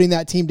in putting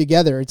that team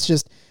together. It's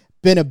just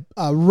been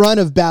a run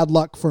of bad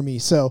luck for me.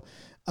 So,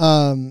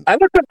 I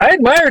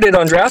admired it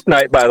on draft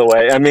night, by the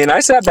way. I mean, I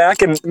sat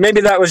back, and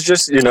maybe that was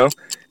just, in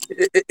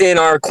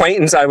our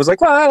acquaintance, I was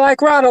like, well, I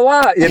like Rod a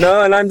lot, and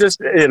I'm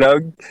just,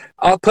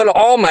 I'll put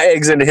all my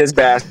eggs into his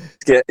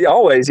basket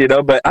always,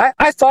 but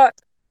I thought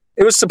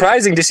it was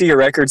surprising to see your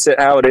record sit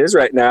how it is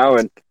right now.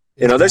 And,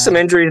 there's some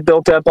injuries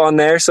built up on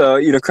there.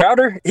 So,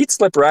 Crowder, he'd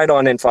slip right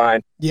on in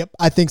fine. Yep,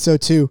 I think so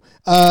too.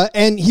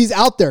 And he's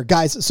out there,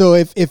 guys. So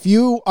if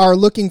you are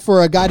looking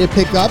for a guy to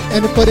pick up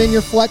and to put in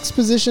your flex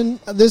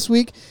position this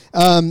week,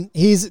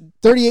 he's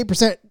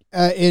 38%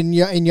 in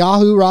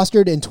Yahoo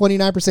rostered and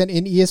 29%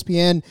 in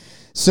ESPN.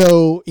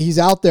 So he's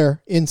out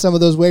there in some of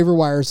those waiver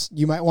wires.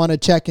 You might want to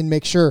check and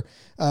make sure.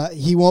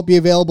 He won't be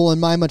available in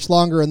mine much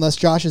longer unless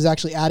Josh is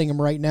actually adding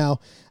him right now.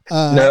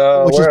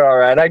 No, we're all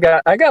right. I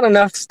got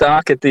enough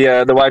stock at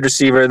the wide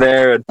receiver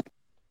there, and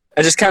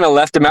I just kind of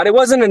left him out. It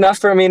wasn't enough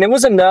for me. It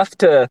was enough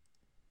to.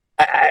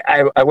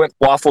 I went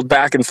waffled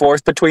back and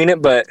forth between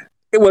it, but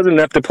it wasn't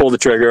enough to pull the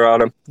trigger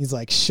on him. He's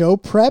like show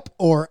prep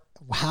or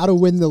how to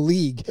win the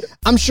league.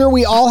 I'm sure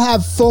we all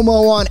have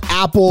FOMO on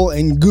Apple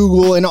and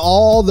Google and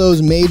all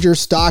those major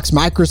stocks,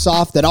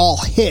 Microsoft, that all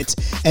hit,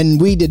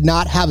 and we did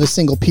not have a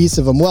single piece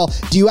of them. Well,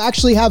 do you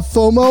actually have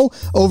FOMO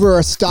over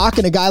a stock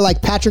and a guy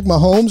like Patrick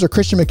Mahomes or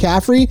Christian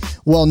McCaffrey?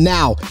 Well,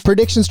 now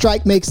Prediction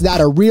Strike makes that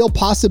a real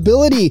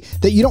possibility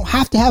that you don't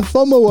have to have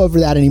FOMO over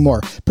that anymore.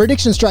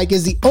 Prediction Strike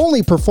is the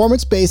only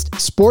performance-based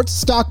sports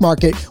stock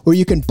market where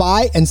you can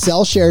buy and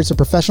sell shares of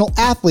professional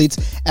athletes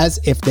as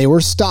if they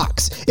were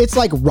stocks. It's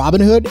like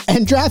Robinhood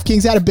and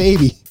DraftKings had a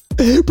baby.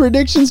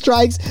 Prediction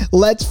Strikes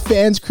lets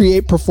fans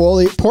create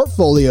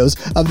portfolios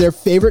of their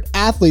favorite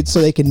athletes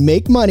so they can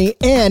make money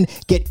and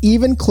get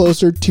even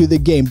closer to the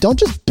game. Don't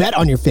just bet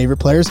on your favorite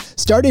players,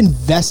 start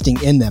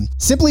investing in them.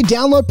 Simply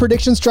download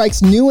Prediction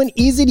Strike's new and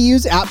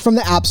easy-to-use app from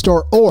the App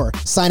Store or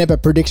sign up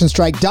at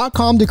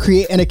PredictionStrike.com to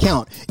create an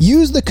account.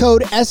 Use the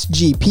code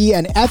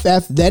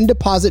SGPNFF, then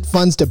deposit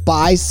funds to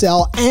buy,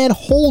 sell, and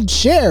hold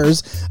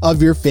shares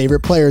of your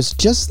favorite players,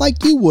 just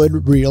like you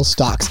would real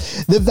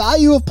stocks. The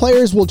value of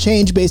players will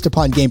change based based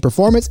upon game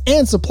performance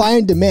and supply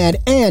and demand,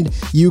 and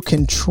you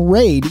can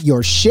trade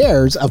your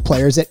shares of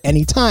players at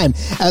any time,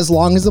 as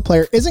long as the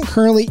player isn't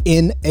currently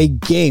in a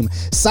game.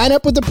 Sign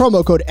up with the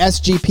promo code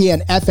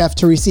SGPNFF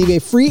to receive a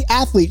free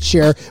athlete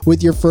share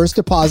with your first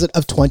deposit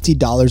of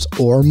 $20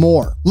 or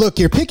more. Look,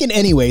 you're picking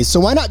anyways, so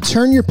why not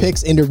turn your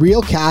picks into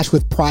real cash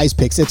with Prize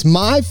Picks? It's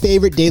my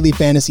favorite daily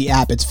fantasy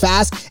app. It's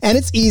fast and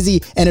it's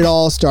easy, and it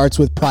all starts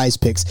with Prize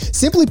Picks.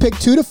 Simply pick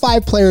 2 to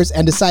 5 players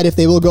and decide if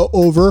they will go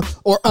over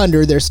or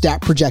under their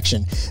stat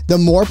projection. The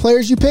more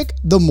players you pick,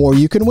 the more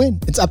you can win.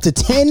 It's up to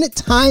 10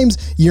 times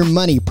your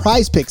money.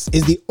 Prize Picks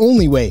is the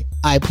only way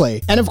I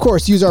play. And of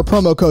course, use our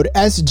promo code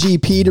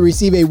SGP to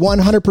receive a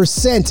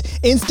 100%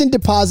 instant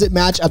deposit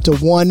match up to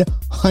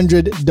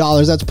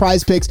 $100. That's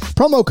Prize Picks,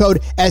 promo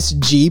code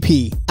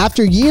SGP.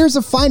 After years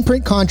of fine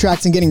print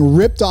contracts and getting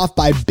ripped off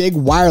by big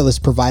wireless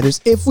providers,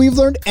 if we've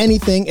learned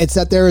anything, it's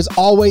that there is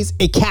always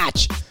a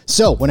catch.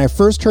 So when I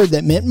first heard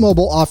that Mint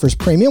Mobile offers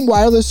premium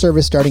wireless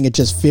service starting at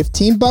just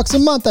 $15 a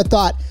month, I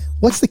thought,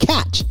 what's the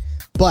catch?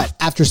 But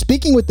after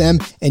speaking with them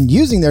and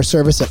using their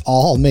service, it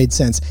all made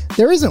sense.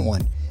 There isn't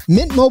one.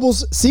 Mint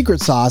Mobile's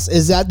secret sauce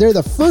is that they're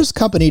the first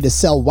company to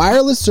sell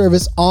wireless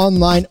service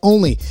online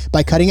only.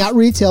 By cutting out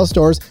retail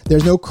stores,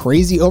 there's no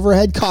crazy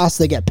overhead costs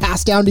that get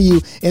passed down to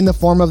you in the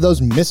form of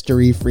those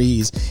mystery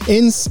fees.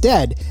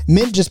 Instead,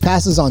 Mint just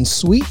passes on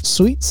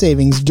sweet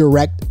savings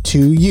direct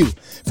to you.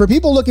 For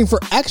people looking for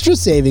extra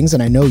savings,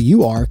 and I know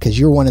you are because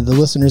you're one of the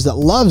listeners that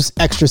loves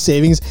extra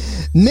savings,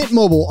 Mint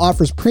Mobile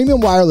offers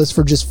premium wireless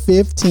for just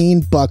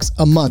 $15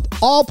 a month.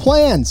 All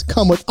plans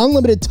come with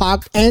unlimited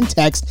talk and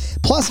text,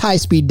 plus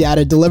high-speed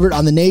data delivered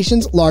on the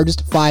nation's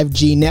largest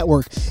 5G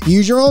network.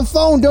 Use your own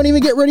phone. Don't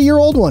even get rid of your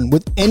old one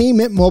with any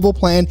Mint Mobile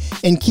plan,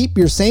 and keep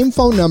your same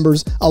phone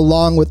numbers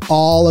along with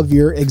all of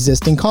your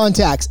existing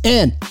contacts.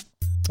 And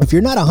if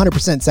you're not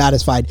 100%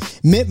 satisfied,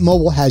 Mint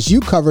Mobile has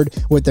you covered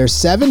with their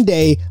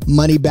 7-day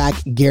money-back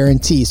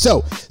guarantee.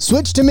 So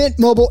switch to Mint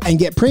Mobile and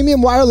get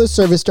premium wireless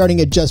service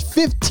starting at just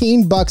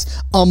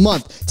 $15 a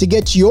month. To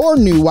get your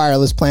new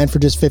wireless plan for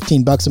just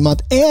 $15 a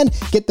month and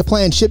get the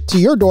plan shipped to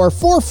your door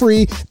for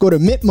free, go to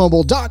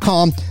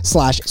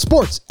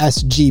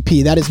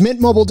mintmobile.com/sportssgp. That is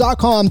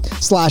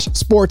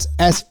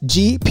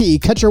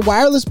mintmobile.com/sportssgp. Cut your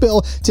wireless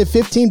bill to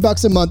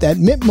 $15 a month at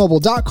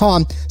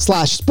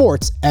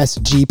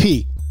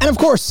mintmobile.com/sportssgp. And of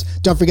course,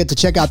 don't forget to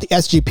check out the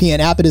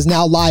SGPN app. It is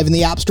now live in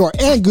the App Store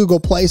and Google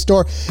Play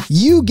Store.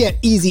 You get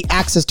easy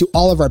access to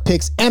all of our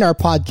picks and our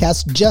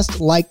podcasts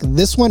just like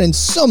this one and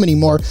so many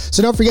more.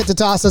 So don't forget to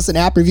toss us an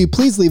app review.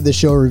 Please leave the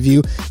show a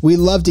review. We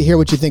love to hear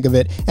what you think of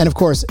it. And of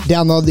course,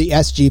 download the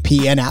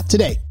SGPN app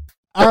today.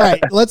 All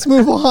right, let's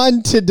move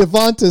on to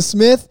Devonta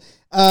Smith.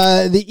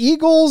 The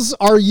Eagles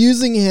are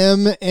using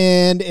him,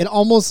 and it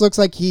almost looks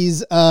like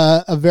he's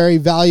a very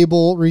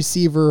valuable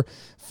receiver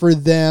for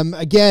them.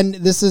 Again,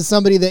 this is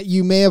somebody that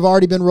you may have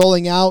already been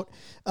rolling out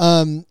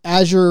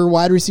as your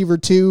wide receiver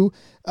 2,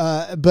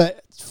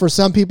 but for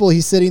some people,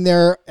 he's sitting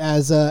there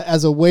as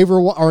a waiver,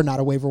 or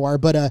not a waiver wire,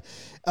 but a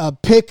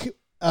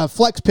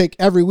flex pick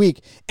every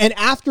week. And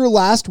after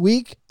last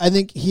week, I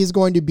think he's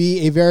going to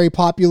be a very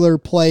popular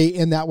play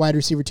in that wide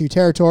receiver 2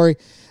 territory.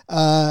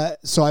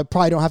 So I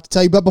probably don't have to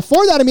tell you. But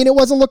before that, I mean, it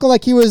wasn't looking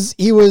like he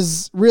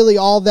was really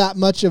all that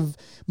much of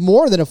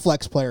more than a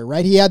flex player,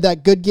 right? He had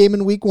that good game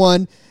in week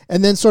 1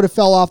 and then sort of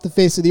fell off the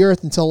face of the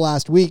earth until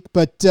last week.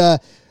 But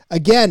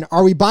again,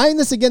 are we buying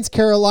this against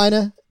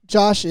Carolina,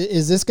 Josh?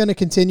 Is this going to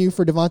continue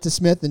for Devonta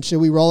Smith, and should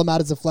we roll him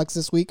out as a flex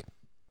this week?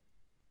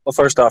 Well,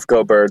 first off,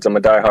 go Birds. I'm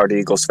a diehard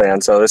Eagles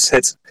fan, so this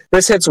hits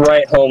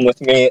right home with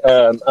me.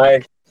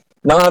 I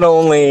not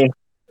only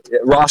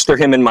roster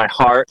him in my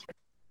heart,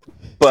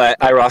 but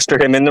I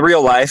roster him in the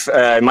real life,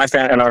 in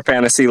our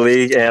fantasy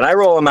league, and I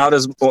roll him out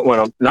as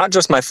not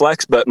just my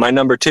flex, but my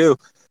number 2.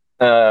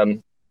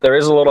 There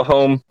is a little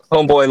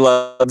homeboy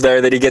love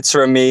there that he gets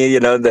from me,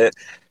 that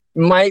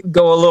might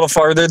go a little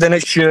farther than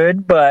it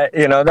should, but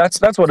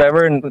that's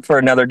whatever. And for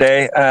another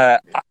day,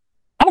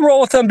 I'll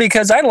roll with him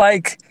because I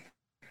like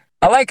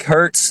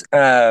Hurts.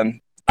 I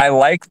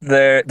like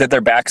that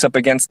their back's up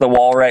against the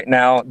wall right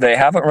now. They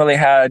haven't really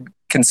had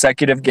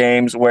consecutive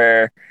games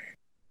where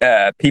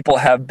people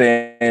have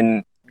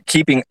been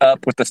keeping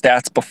up with the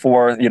stats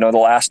before, the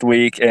last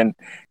week, and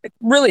it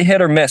really hit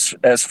or miss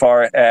as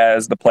far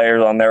as the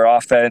players on their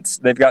offense.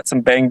 They've got some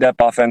banged up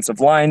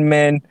offensive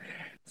linemen.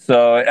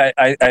 So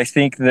I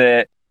think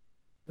that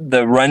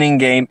the running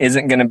game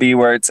isn't going to be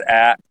where it's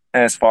at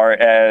as far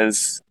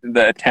as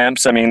the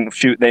attempts. I mean,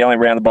 shoot, they only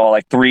ran the ball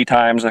like 3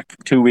 times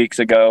 2 weeks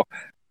ago.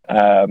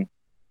 I'll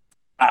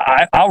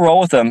roll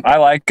with him. I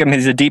like him.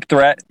 He's a deep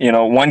threat.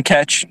 One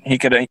catch, he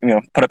could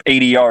put up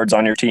 80 yards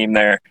on your team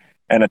there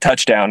and a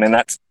touchdown, and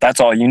that's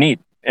all you need.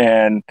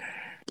 And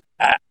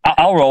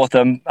I'll roll with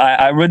him.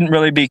 I wouldn't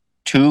really be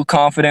too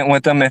confident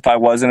with him if I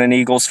wasn't an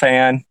Eagles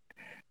fan,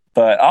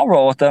 but I'll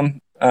roll with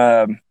him.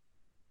 Yeah,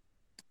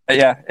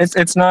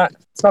 it's not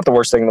the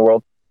worst thing in the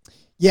world.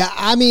 Yeah,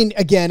 I mean,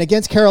 again,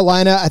 against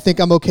Carolina, I think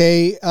I'm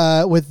okay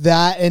with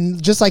that.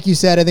 And just like you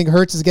said, I think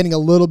Hurts is getting a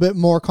little bit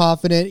more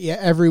confident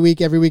every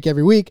week.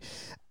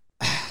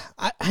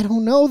 I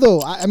don't know,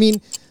 though. I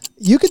mean,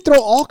 you could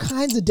throw all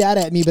kinds of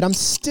data at me, but I'm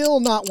still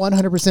not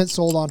 100%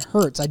 sold on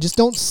Hurts. I just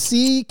don't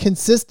see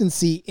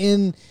consistency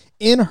in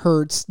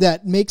Hurts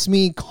that makes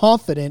me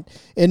confident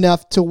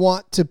enough to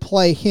want to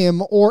play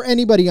him or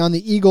anybody on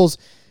the Eagles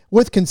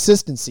with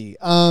consistency.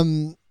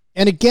 And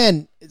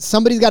again,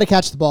 somebody's got to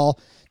catch the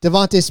ball.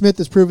 Devontae Smith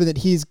has proven that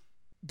he's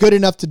good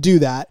enough to do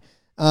that.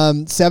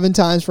 7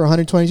 times for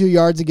 122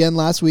 yards again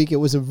last week. It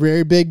was a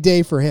very big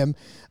day for him.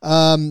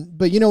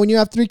 But when you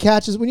have 3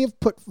 catches, when you've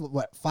put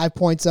 5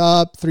 points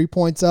up, 3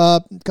 points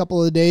up, a couple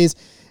of the days,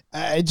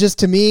 just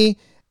to me,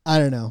 I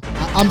don't know.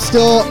 I'm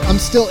still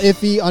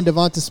iffy on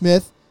Devonta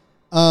Smith.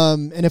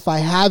 And if I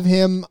have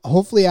him,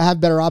 hopefully I have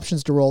better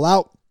options to roll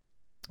out.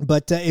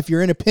 But if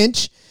you're in a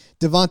pinch,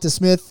 Devonta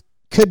Smith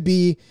could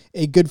be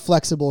a good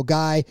flexible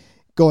guy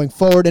going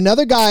forward.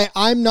 Another guy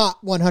I'm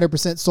not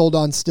 100% sold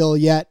on still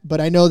yet,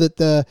 but I know that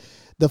the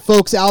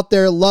folks out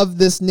there love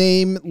this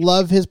name,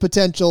 love his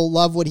potential,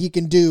 love what he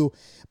can do.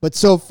 But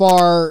so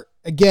far,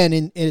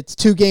 again, it's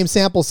 2-game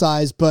sample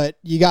size, but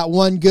you got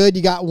one good,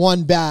 you got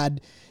one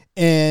bad.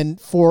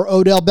 And for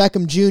Odell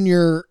Beckham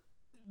Jr.,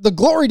 the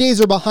glory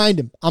days are behind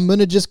him. I'm going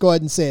to just go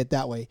ahead and say it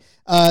that way.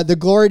 The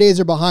glory days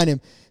are behind him.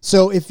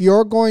 So if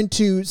you're going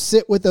to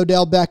sit with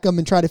Odell Beckham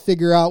and try to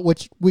figure out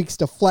which weeks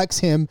to flex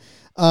him,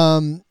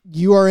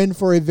 you are in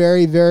for a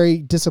very, very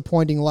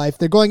disappointing life.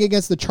 They're going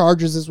against the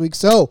Chargers this week,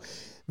 so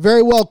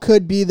very well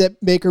could be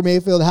that Baker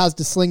Mayfield has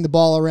to sling the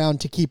ball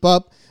around to keep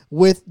up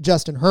with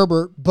Justin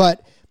Herbert,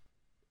 but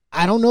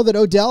I don't know that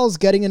Odell is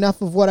getting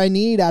enough of what I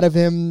need out of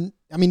him.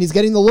 I mean, he's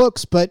getting the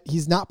looks, but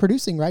he's not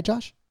producing, right,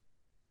 Josh?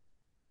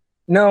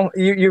 No,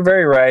 you're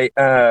very right.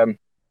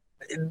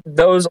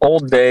 Those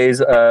old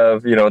days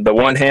of, the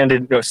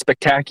one-handed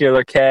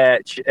spectacular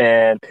catch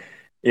and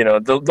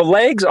the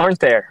legs aren't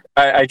there.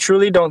 I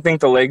truly don't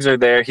think the legs are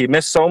there. He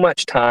missed so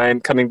much time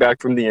coming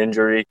back from the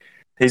injury.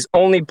 He's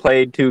only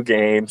played 2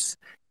 games.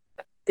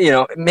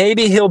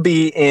 Maybe he'll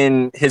be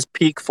in his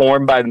peak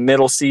form by the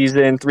middle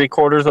season,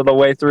 3/4 of the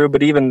way through.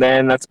 But even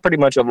then, that's pretty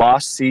much a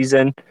lost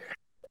season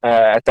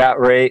at that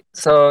rate.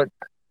 So,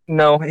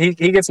 no, he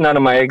gets none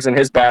of my eggs in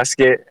his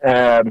basket.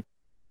 I'd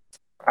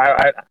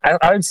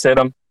sit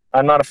him.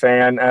 I'm not a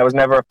fan. I was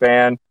never a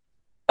fan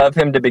of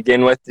him to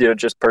begin with,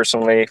 just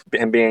personally,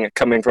 him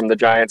coming from the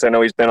Giants. I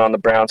know he's been on the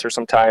Browns for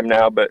some time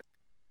now, but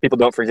people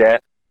don't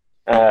forget.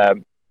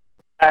 It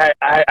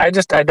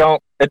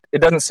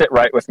doesn't sit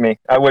right with me.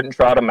 I wouldn't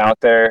trot him out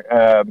there.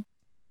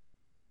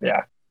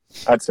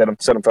 I'd sit him,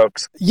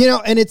 folks.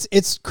 And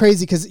it's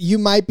crazy because you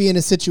might be in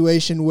a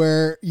situation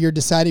where you're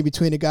deciding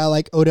between a guy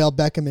like Odell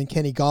Beckham and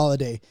Kenny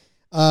Golladay.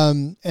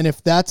 And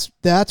if that's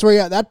where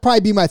you're at, that'd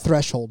probably be my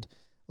threshold.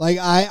 Like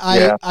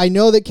I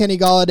know that Kenny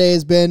Golladay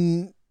has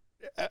been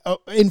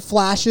in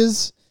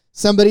flashes,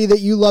 somebody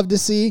that you love to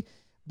see,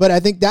 but I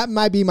think that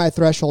might be my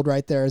threshold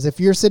right there, is if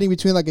you're sitting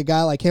between like a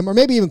guy like him or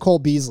maybe even Cole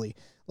Beasley,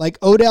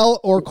 like Odell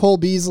or Cole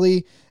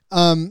Beasley.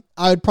 I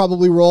would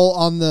probably roll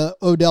on the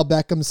Odell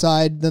Beckham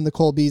side than the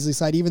Cole Beasley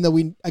side, even though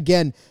we,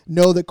 again,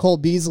 know that Cole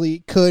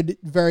Beasley could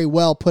very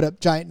well put up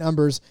giant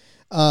numbers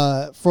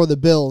for the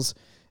Bills.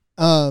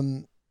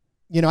 I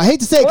hate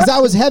to say it because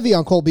I was heavy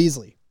on Cole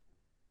Beasley.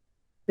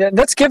 Yeah,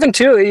 that's given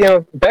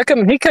too.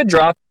 Beckham, he could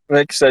drop,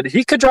 like I said,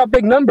 he could drop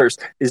big numbers.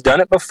 He's done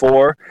it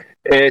before.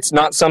 It's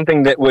not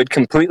something that would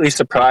completely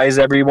surprise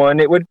everyone.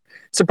 It would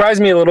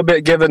surprise me a little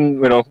bit given,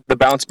 the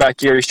bounce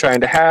back year he's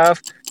trying to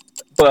have,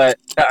 but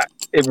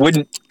it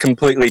wouldn't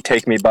completely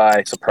take me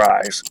by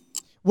surprise.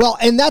 Well,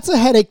 and that's a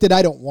headache that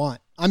I don't want.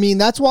 I mean,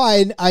 that's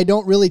why I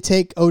don't really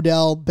take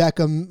Odell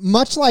Beckham,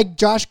 much like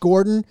Josh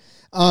Gordon,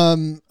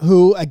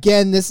 who,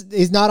 again,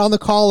 he's not on the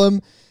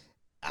column.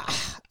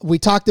 We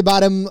talked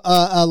about him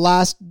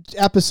last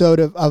episode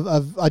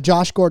of a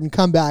Josh Gordon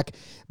comeback.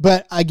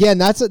 But, again,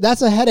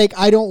 that's a headache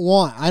I don't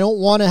want. I don't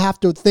want to have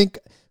to think,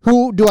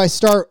 who do I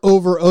start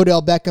over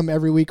Odell Beckham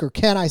every week, or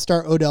can I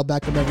start Odell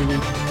Beckham every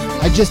week?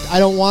 I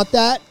don't want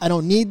that. I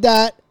don't need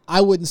that. I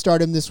wouldn't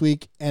start him this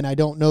week, and I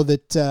don't know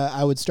that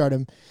I would start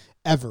him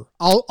ever.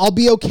 I'll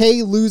be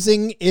okay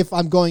losing if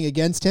I'm going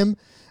against him,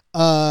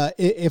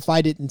 if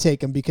I didn't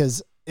take him,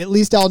 because at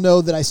least I'll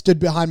know that I stood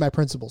behind my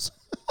principles.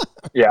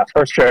 Yeah,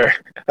 for sure.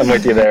 I'm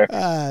with you there.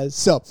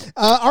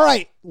 All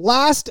right.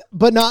 Last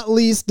but not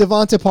least,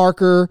 Devonta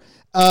Parker.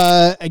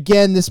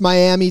 Again, this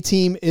Miami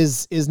team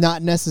is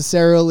not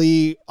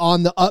necessarily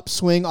on the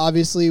upswing,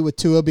 obviously, with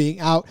Tua being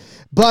out.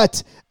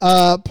 But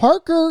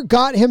Parker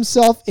got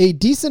himself a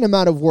decent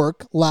amount of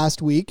work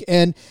last week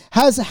and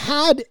has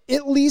had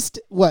at least,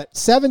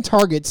 7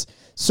 targets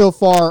so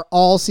far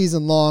all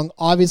season long.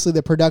 Obviously,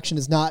 the production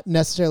has not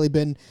necessarily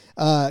been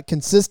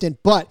consistent,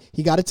 but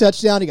he got a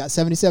touchdown. He got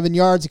 77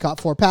 yards. He caught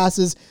 4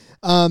 passes.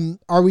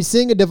 Are we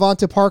seeing a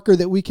Devonta Parker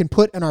that we can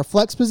put in our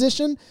flex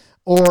position?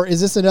 Or is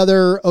this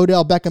another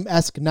Odell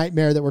Beckham-esque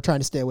nightmare that we're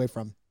trying to stay away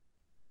from?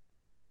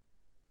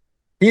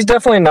 He's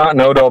definitely not an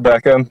Odell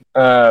Beckham.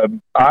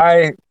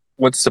 I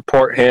would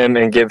support him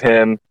and give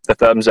him the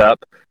thumbs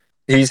up.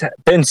 he's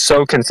been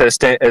so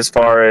consistent as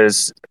far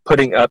as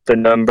putting up the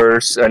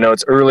numbers. I know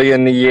it's early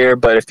in the year,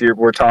 but if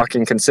we're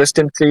talking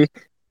consistency,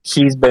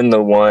 he's been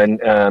the one.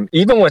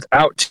 Even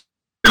without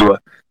Tua,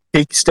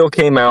 he still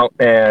came out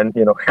and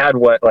had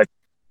I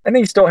think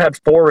he still had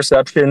 4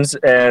 receptions,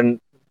 and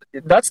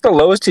that's the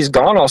lowest he's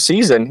gone all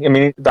season. I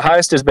mean, the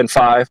highest has been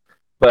 5,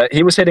 but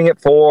he was hitting it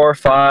 4,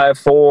 5,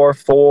 4,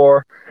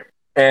 4,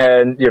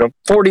 and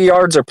 40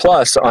 yards or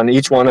plus on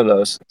each one of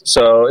those.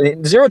 So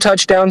 0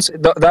 touchdowns,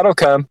 that'll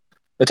come.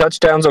 The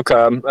touchdowns will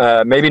come,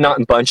 maybe not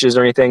in bunches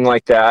or anything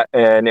like that,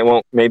 and it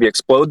won't maybe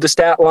explode the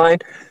stat line,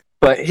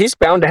 but he's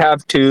bound to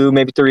have 2,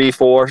 maybe 3,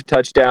 4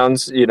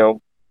 touchdowns,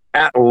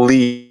 at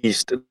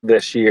least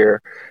this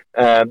year.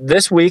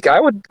 This week,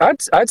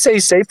 I'd say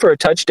he's safe for a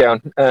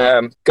touchdown.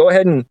 Go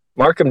ahead and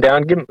mark him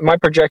down. Give my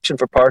projection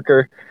for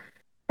Parker: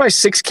 probably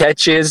 6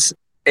 catches,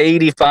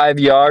 85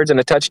 yards, and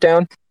a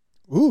touchdown.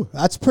 Ooh,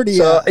 that's pretty.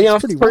 So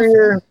pretty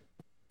for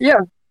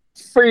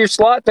for your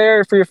slot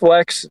there, for your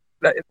flex,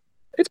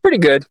 it's pretty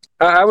good.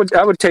 I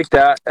would take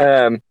that.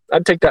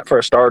 I'd take that for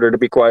a starter, to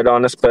be quite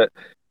honest. But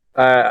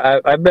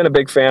I've been a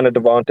big fan of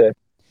Devontae.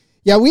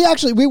 Yeah, we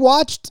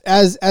watched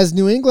as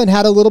New England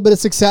had a little bit of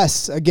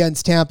success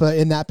against Tampa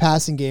in that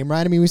passing game,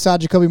 right? I mean, we saw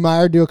Jacoby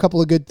Meyer do a couple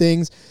of good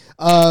things,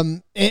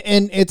 and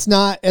it's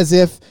not as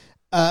if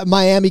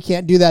Miami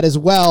can't do that as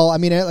well. I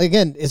mean,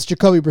 again, it's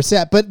Jacoby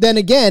Brissett, but then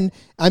again,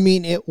 I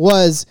mean, it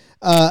was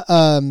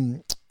a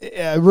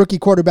rookie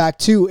quarterback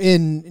too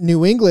in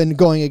New England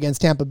going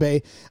against Tampa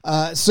Bay.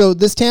 So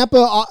this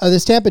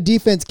Tampa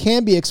defense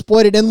can be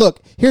exploited. And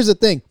look, here's the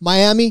thing: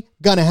 Miami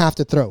gonna have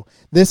to throw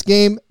this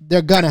game.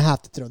 They're gonna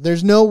have to throw.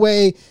 There's no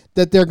way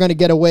that they're gonna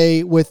get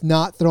away with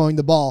not throwing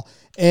the ball.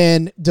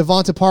 And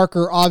Devonta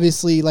Parker,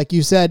 obviously, like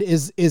you said,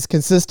 is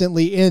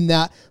consistently in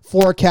that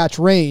 4-catch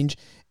range.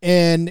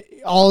 And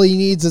all he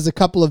needs is a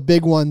couple of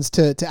big ones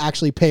to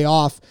actually pay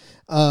off.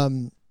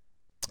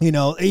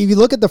 If you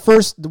look at the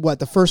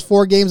first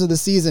 4 games of the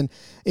season,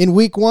 in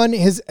week 1,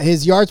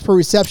 his yards per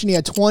reception, he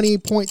had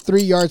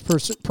 20.3 yards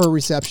per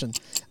reception.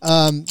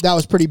 That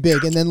was pretty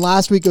big. And then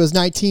last week it was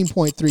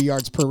 19.3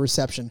 yards per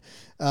reception,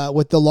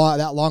 with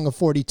that long of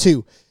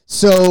 42.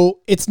 So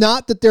it's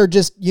not that they're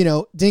just,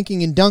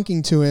 dinking and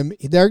dunking to him.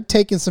 They're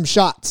taking some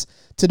shots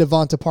to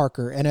Devonta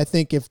Parker. And I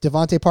think if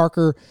Devonta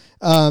Parker,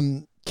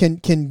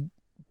 can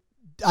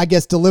I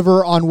guess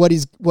deliver on what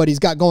he's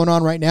got going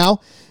on right now,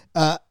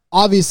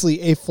 obviously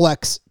a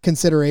flex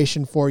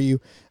consideration for you.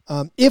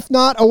 If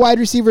not, a wide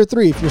receiver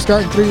 3. If you're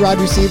starting 3 wide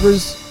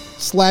receivers,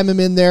 slam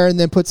him in there and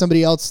then put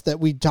somebody else that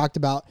we talked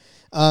about.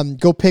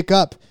 Go pick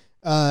up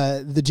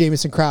the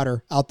Jamison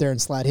Crowder out there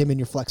and slide him in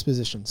your flex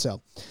position.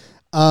 So,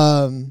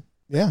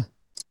 yeah.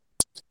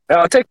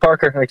 I'll take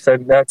Parker. Like I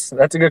said, that's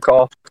a good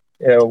call.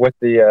 With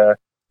the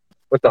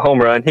home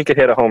run, he could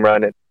hit a home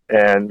run,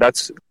 and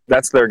that's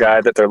their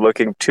guy that they're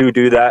looking to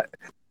do that.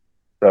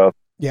 So,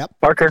 yep.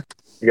 Parker.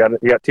 You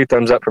got 2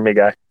 thumbs up for me,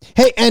 guy.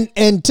 Hey,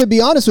 and to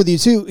be honest with you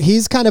too,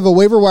 he's kind of a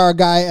waiver wire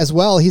guy as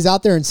well. He's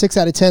out there in 6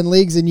 out of 10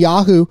 leagues in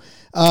Yahoo.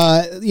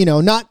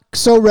 Not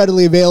so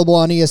readily available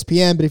on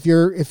ESPN, but if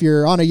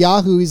you're on a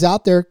Yahoo, he's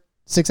out there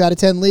 6 out of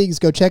 10 leagues.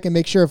 Go check and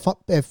make sure if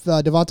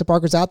Devonta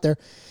Parker's out there.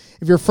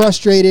 If you're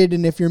frustrated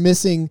and if you're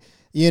missing,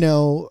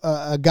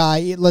 a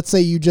guy, let's say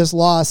you just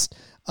lost.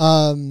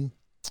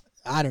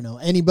 I don't know,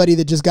 anybody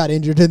that just got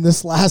injured in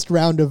this last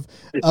round of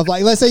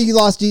like, let's say you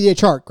lost DJ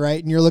Chark, right?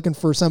 And you're looking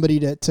for somebody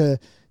to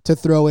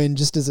throw in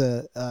just as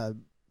a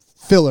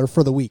filler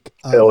for the week.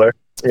 Filler.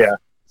 Yeah.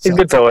 He's a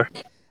good filler.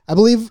 I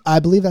believe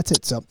that's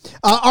it. So,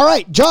 all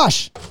right,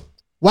 Josh,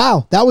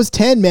 wow. That was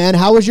 10, man.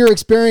 How was your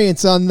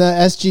experience on the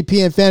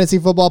SGP and Fantasy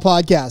Football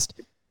Podcast?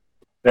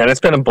 Man,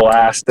 it's been a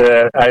blast.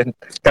 I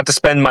got to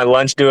spend my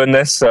lunch doing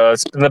this, so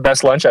it's been the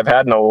best lunch I've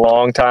had in a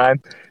long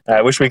time.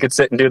 I wish we could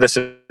sit and do this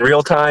in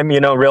real time,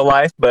 real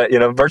life, but,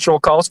 virtual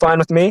call's fine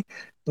with me.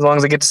 As long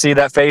as I get to see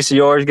that face of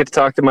yours, get to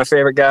talk to my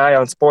favorite guy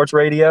on sports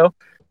radio,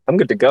 I'm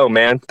good to go,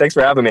 man. Thanks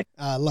for having me.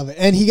 I love it.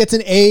 And he gets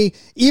an A,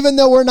 even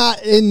though we're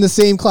not in the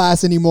same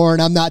class anymore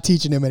and I'm not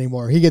teaching him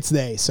anymore. He gets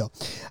the A, so.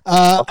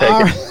 I'll take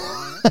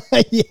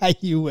it. Yeah,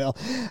 you will.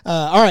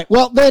 All right.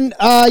 Well, then,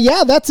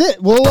 that's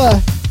it.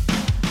 We'll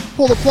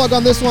pull the plug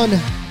on this one.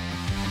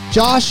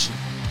 Josh,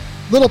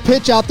 little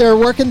pitch out there.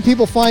 Where can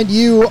people find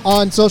you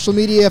on social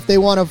media if they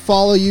want to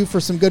follow you for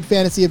some good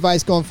fantasy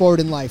advice going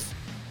forward in life?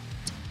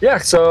 Yeah,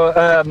 so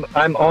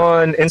I'm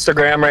on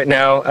Instagram right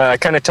now. I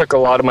kind of took a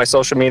lot of my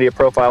social media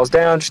profiles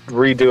down, just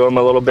redo them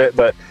a little bit,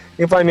 but you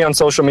can find me on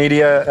social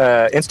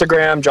media,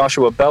 Instagram,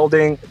 Joshua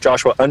Belding,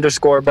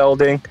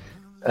 Joshua_Belding.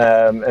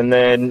 And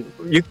then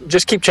you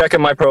just keep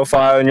checking my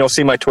profile and you'll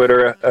see my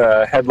Twitter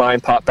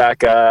headline pop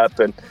back up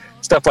and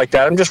stuff like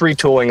that. I'm just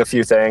retooling a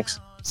few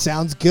things.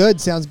 Sounds good.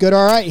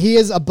 All right. He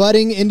is a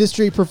budding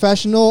industry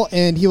professional,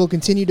 and he will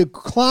continue to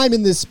climb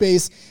in this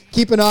space.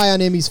 Keep an eye on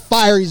him. He's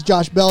fire. He's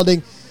Josh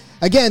Belding.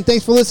 Again,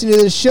 thanks for listening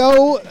to the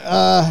show.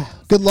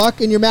 Good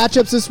luck in your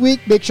matchups this week.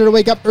 Make sure to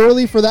wake up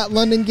early for that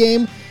London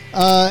game.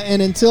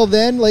 And until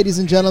then, ladies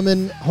and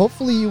gentlemen,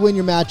 hopefully you win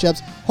your matchups.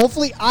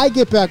 Hopefully I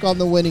get back on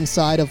the winning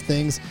side of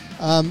things.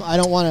 I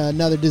don't want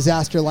another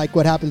disaster like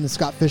what happened in the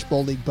Scott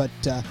Fishbowl League. But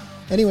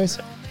anyways,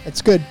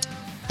 it's good.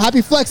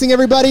 Happy flexing,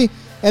 everybody.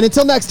 And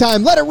until next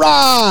time, let it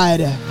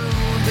ride.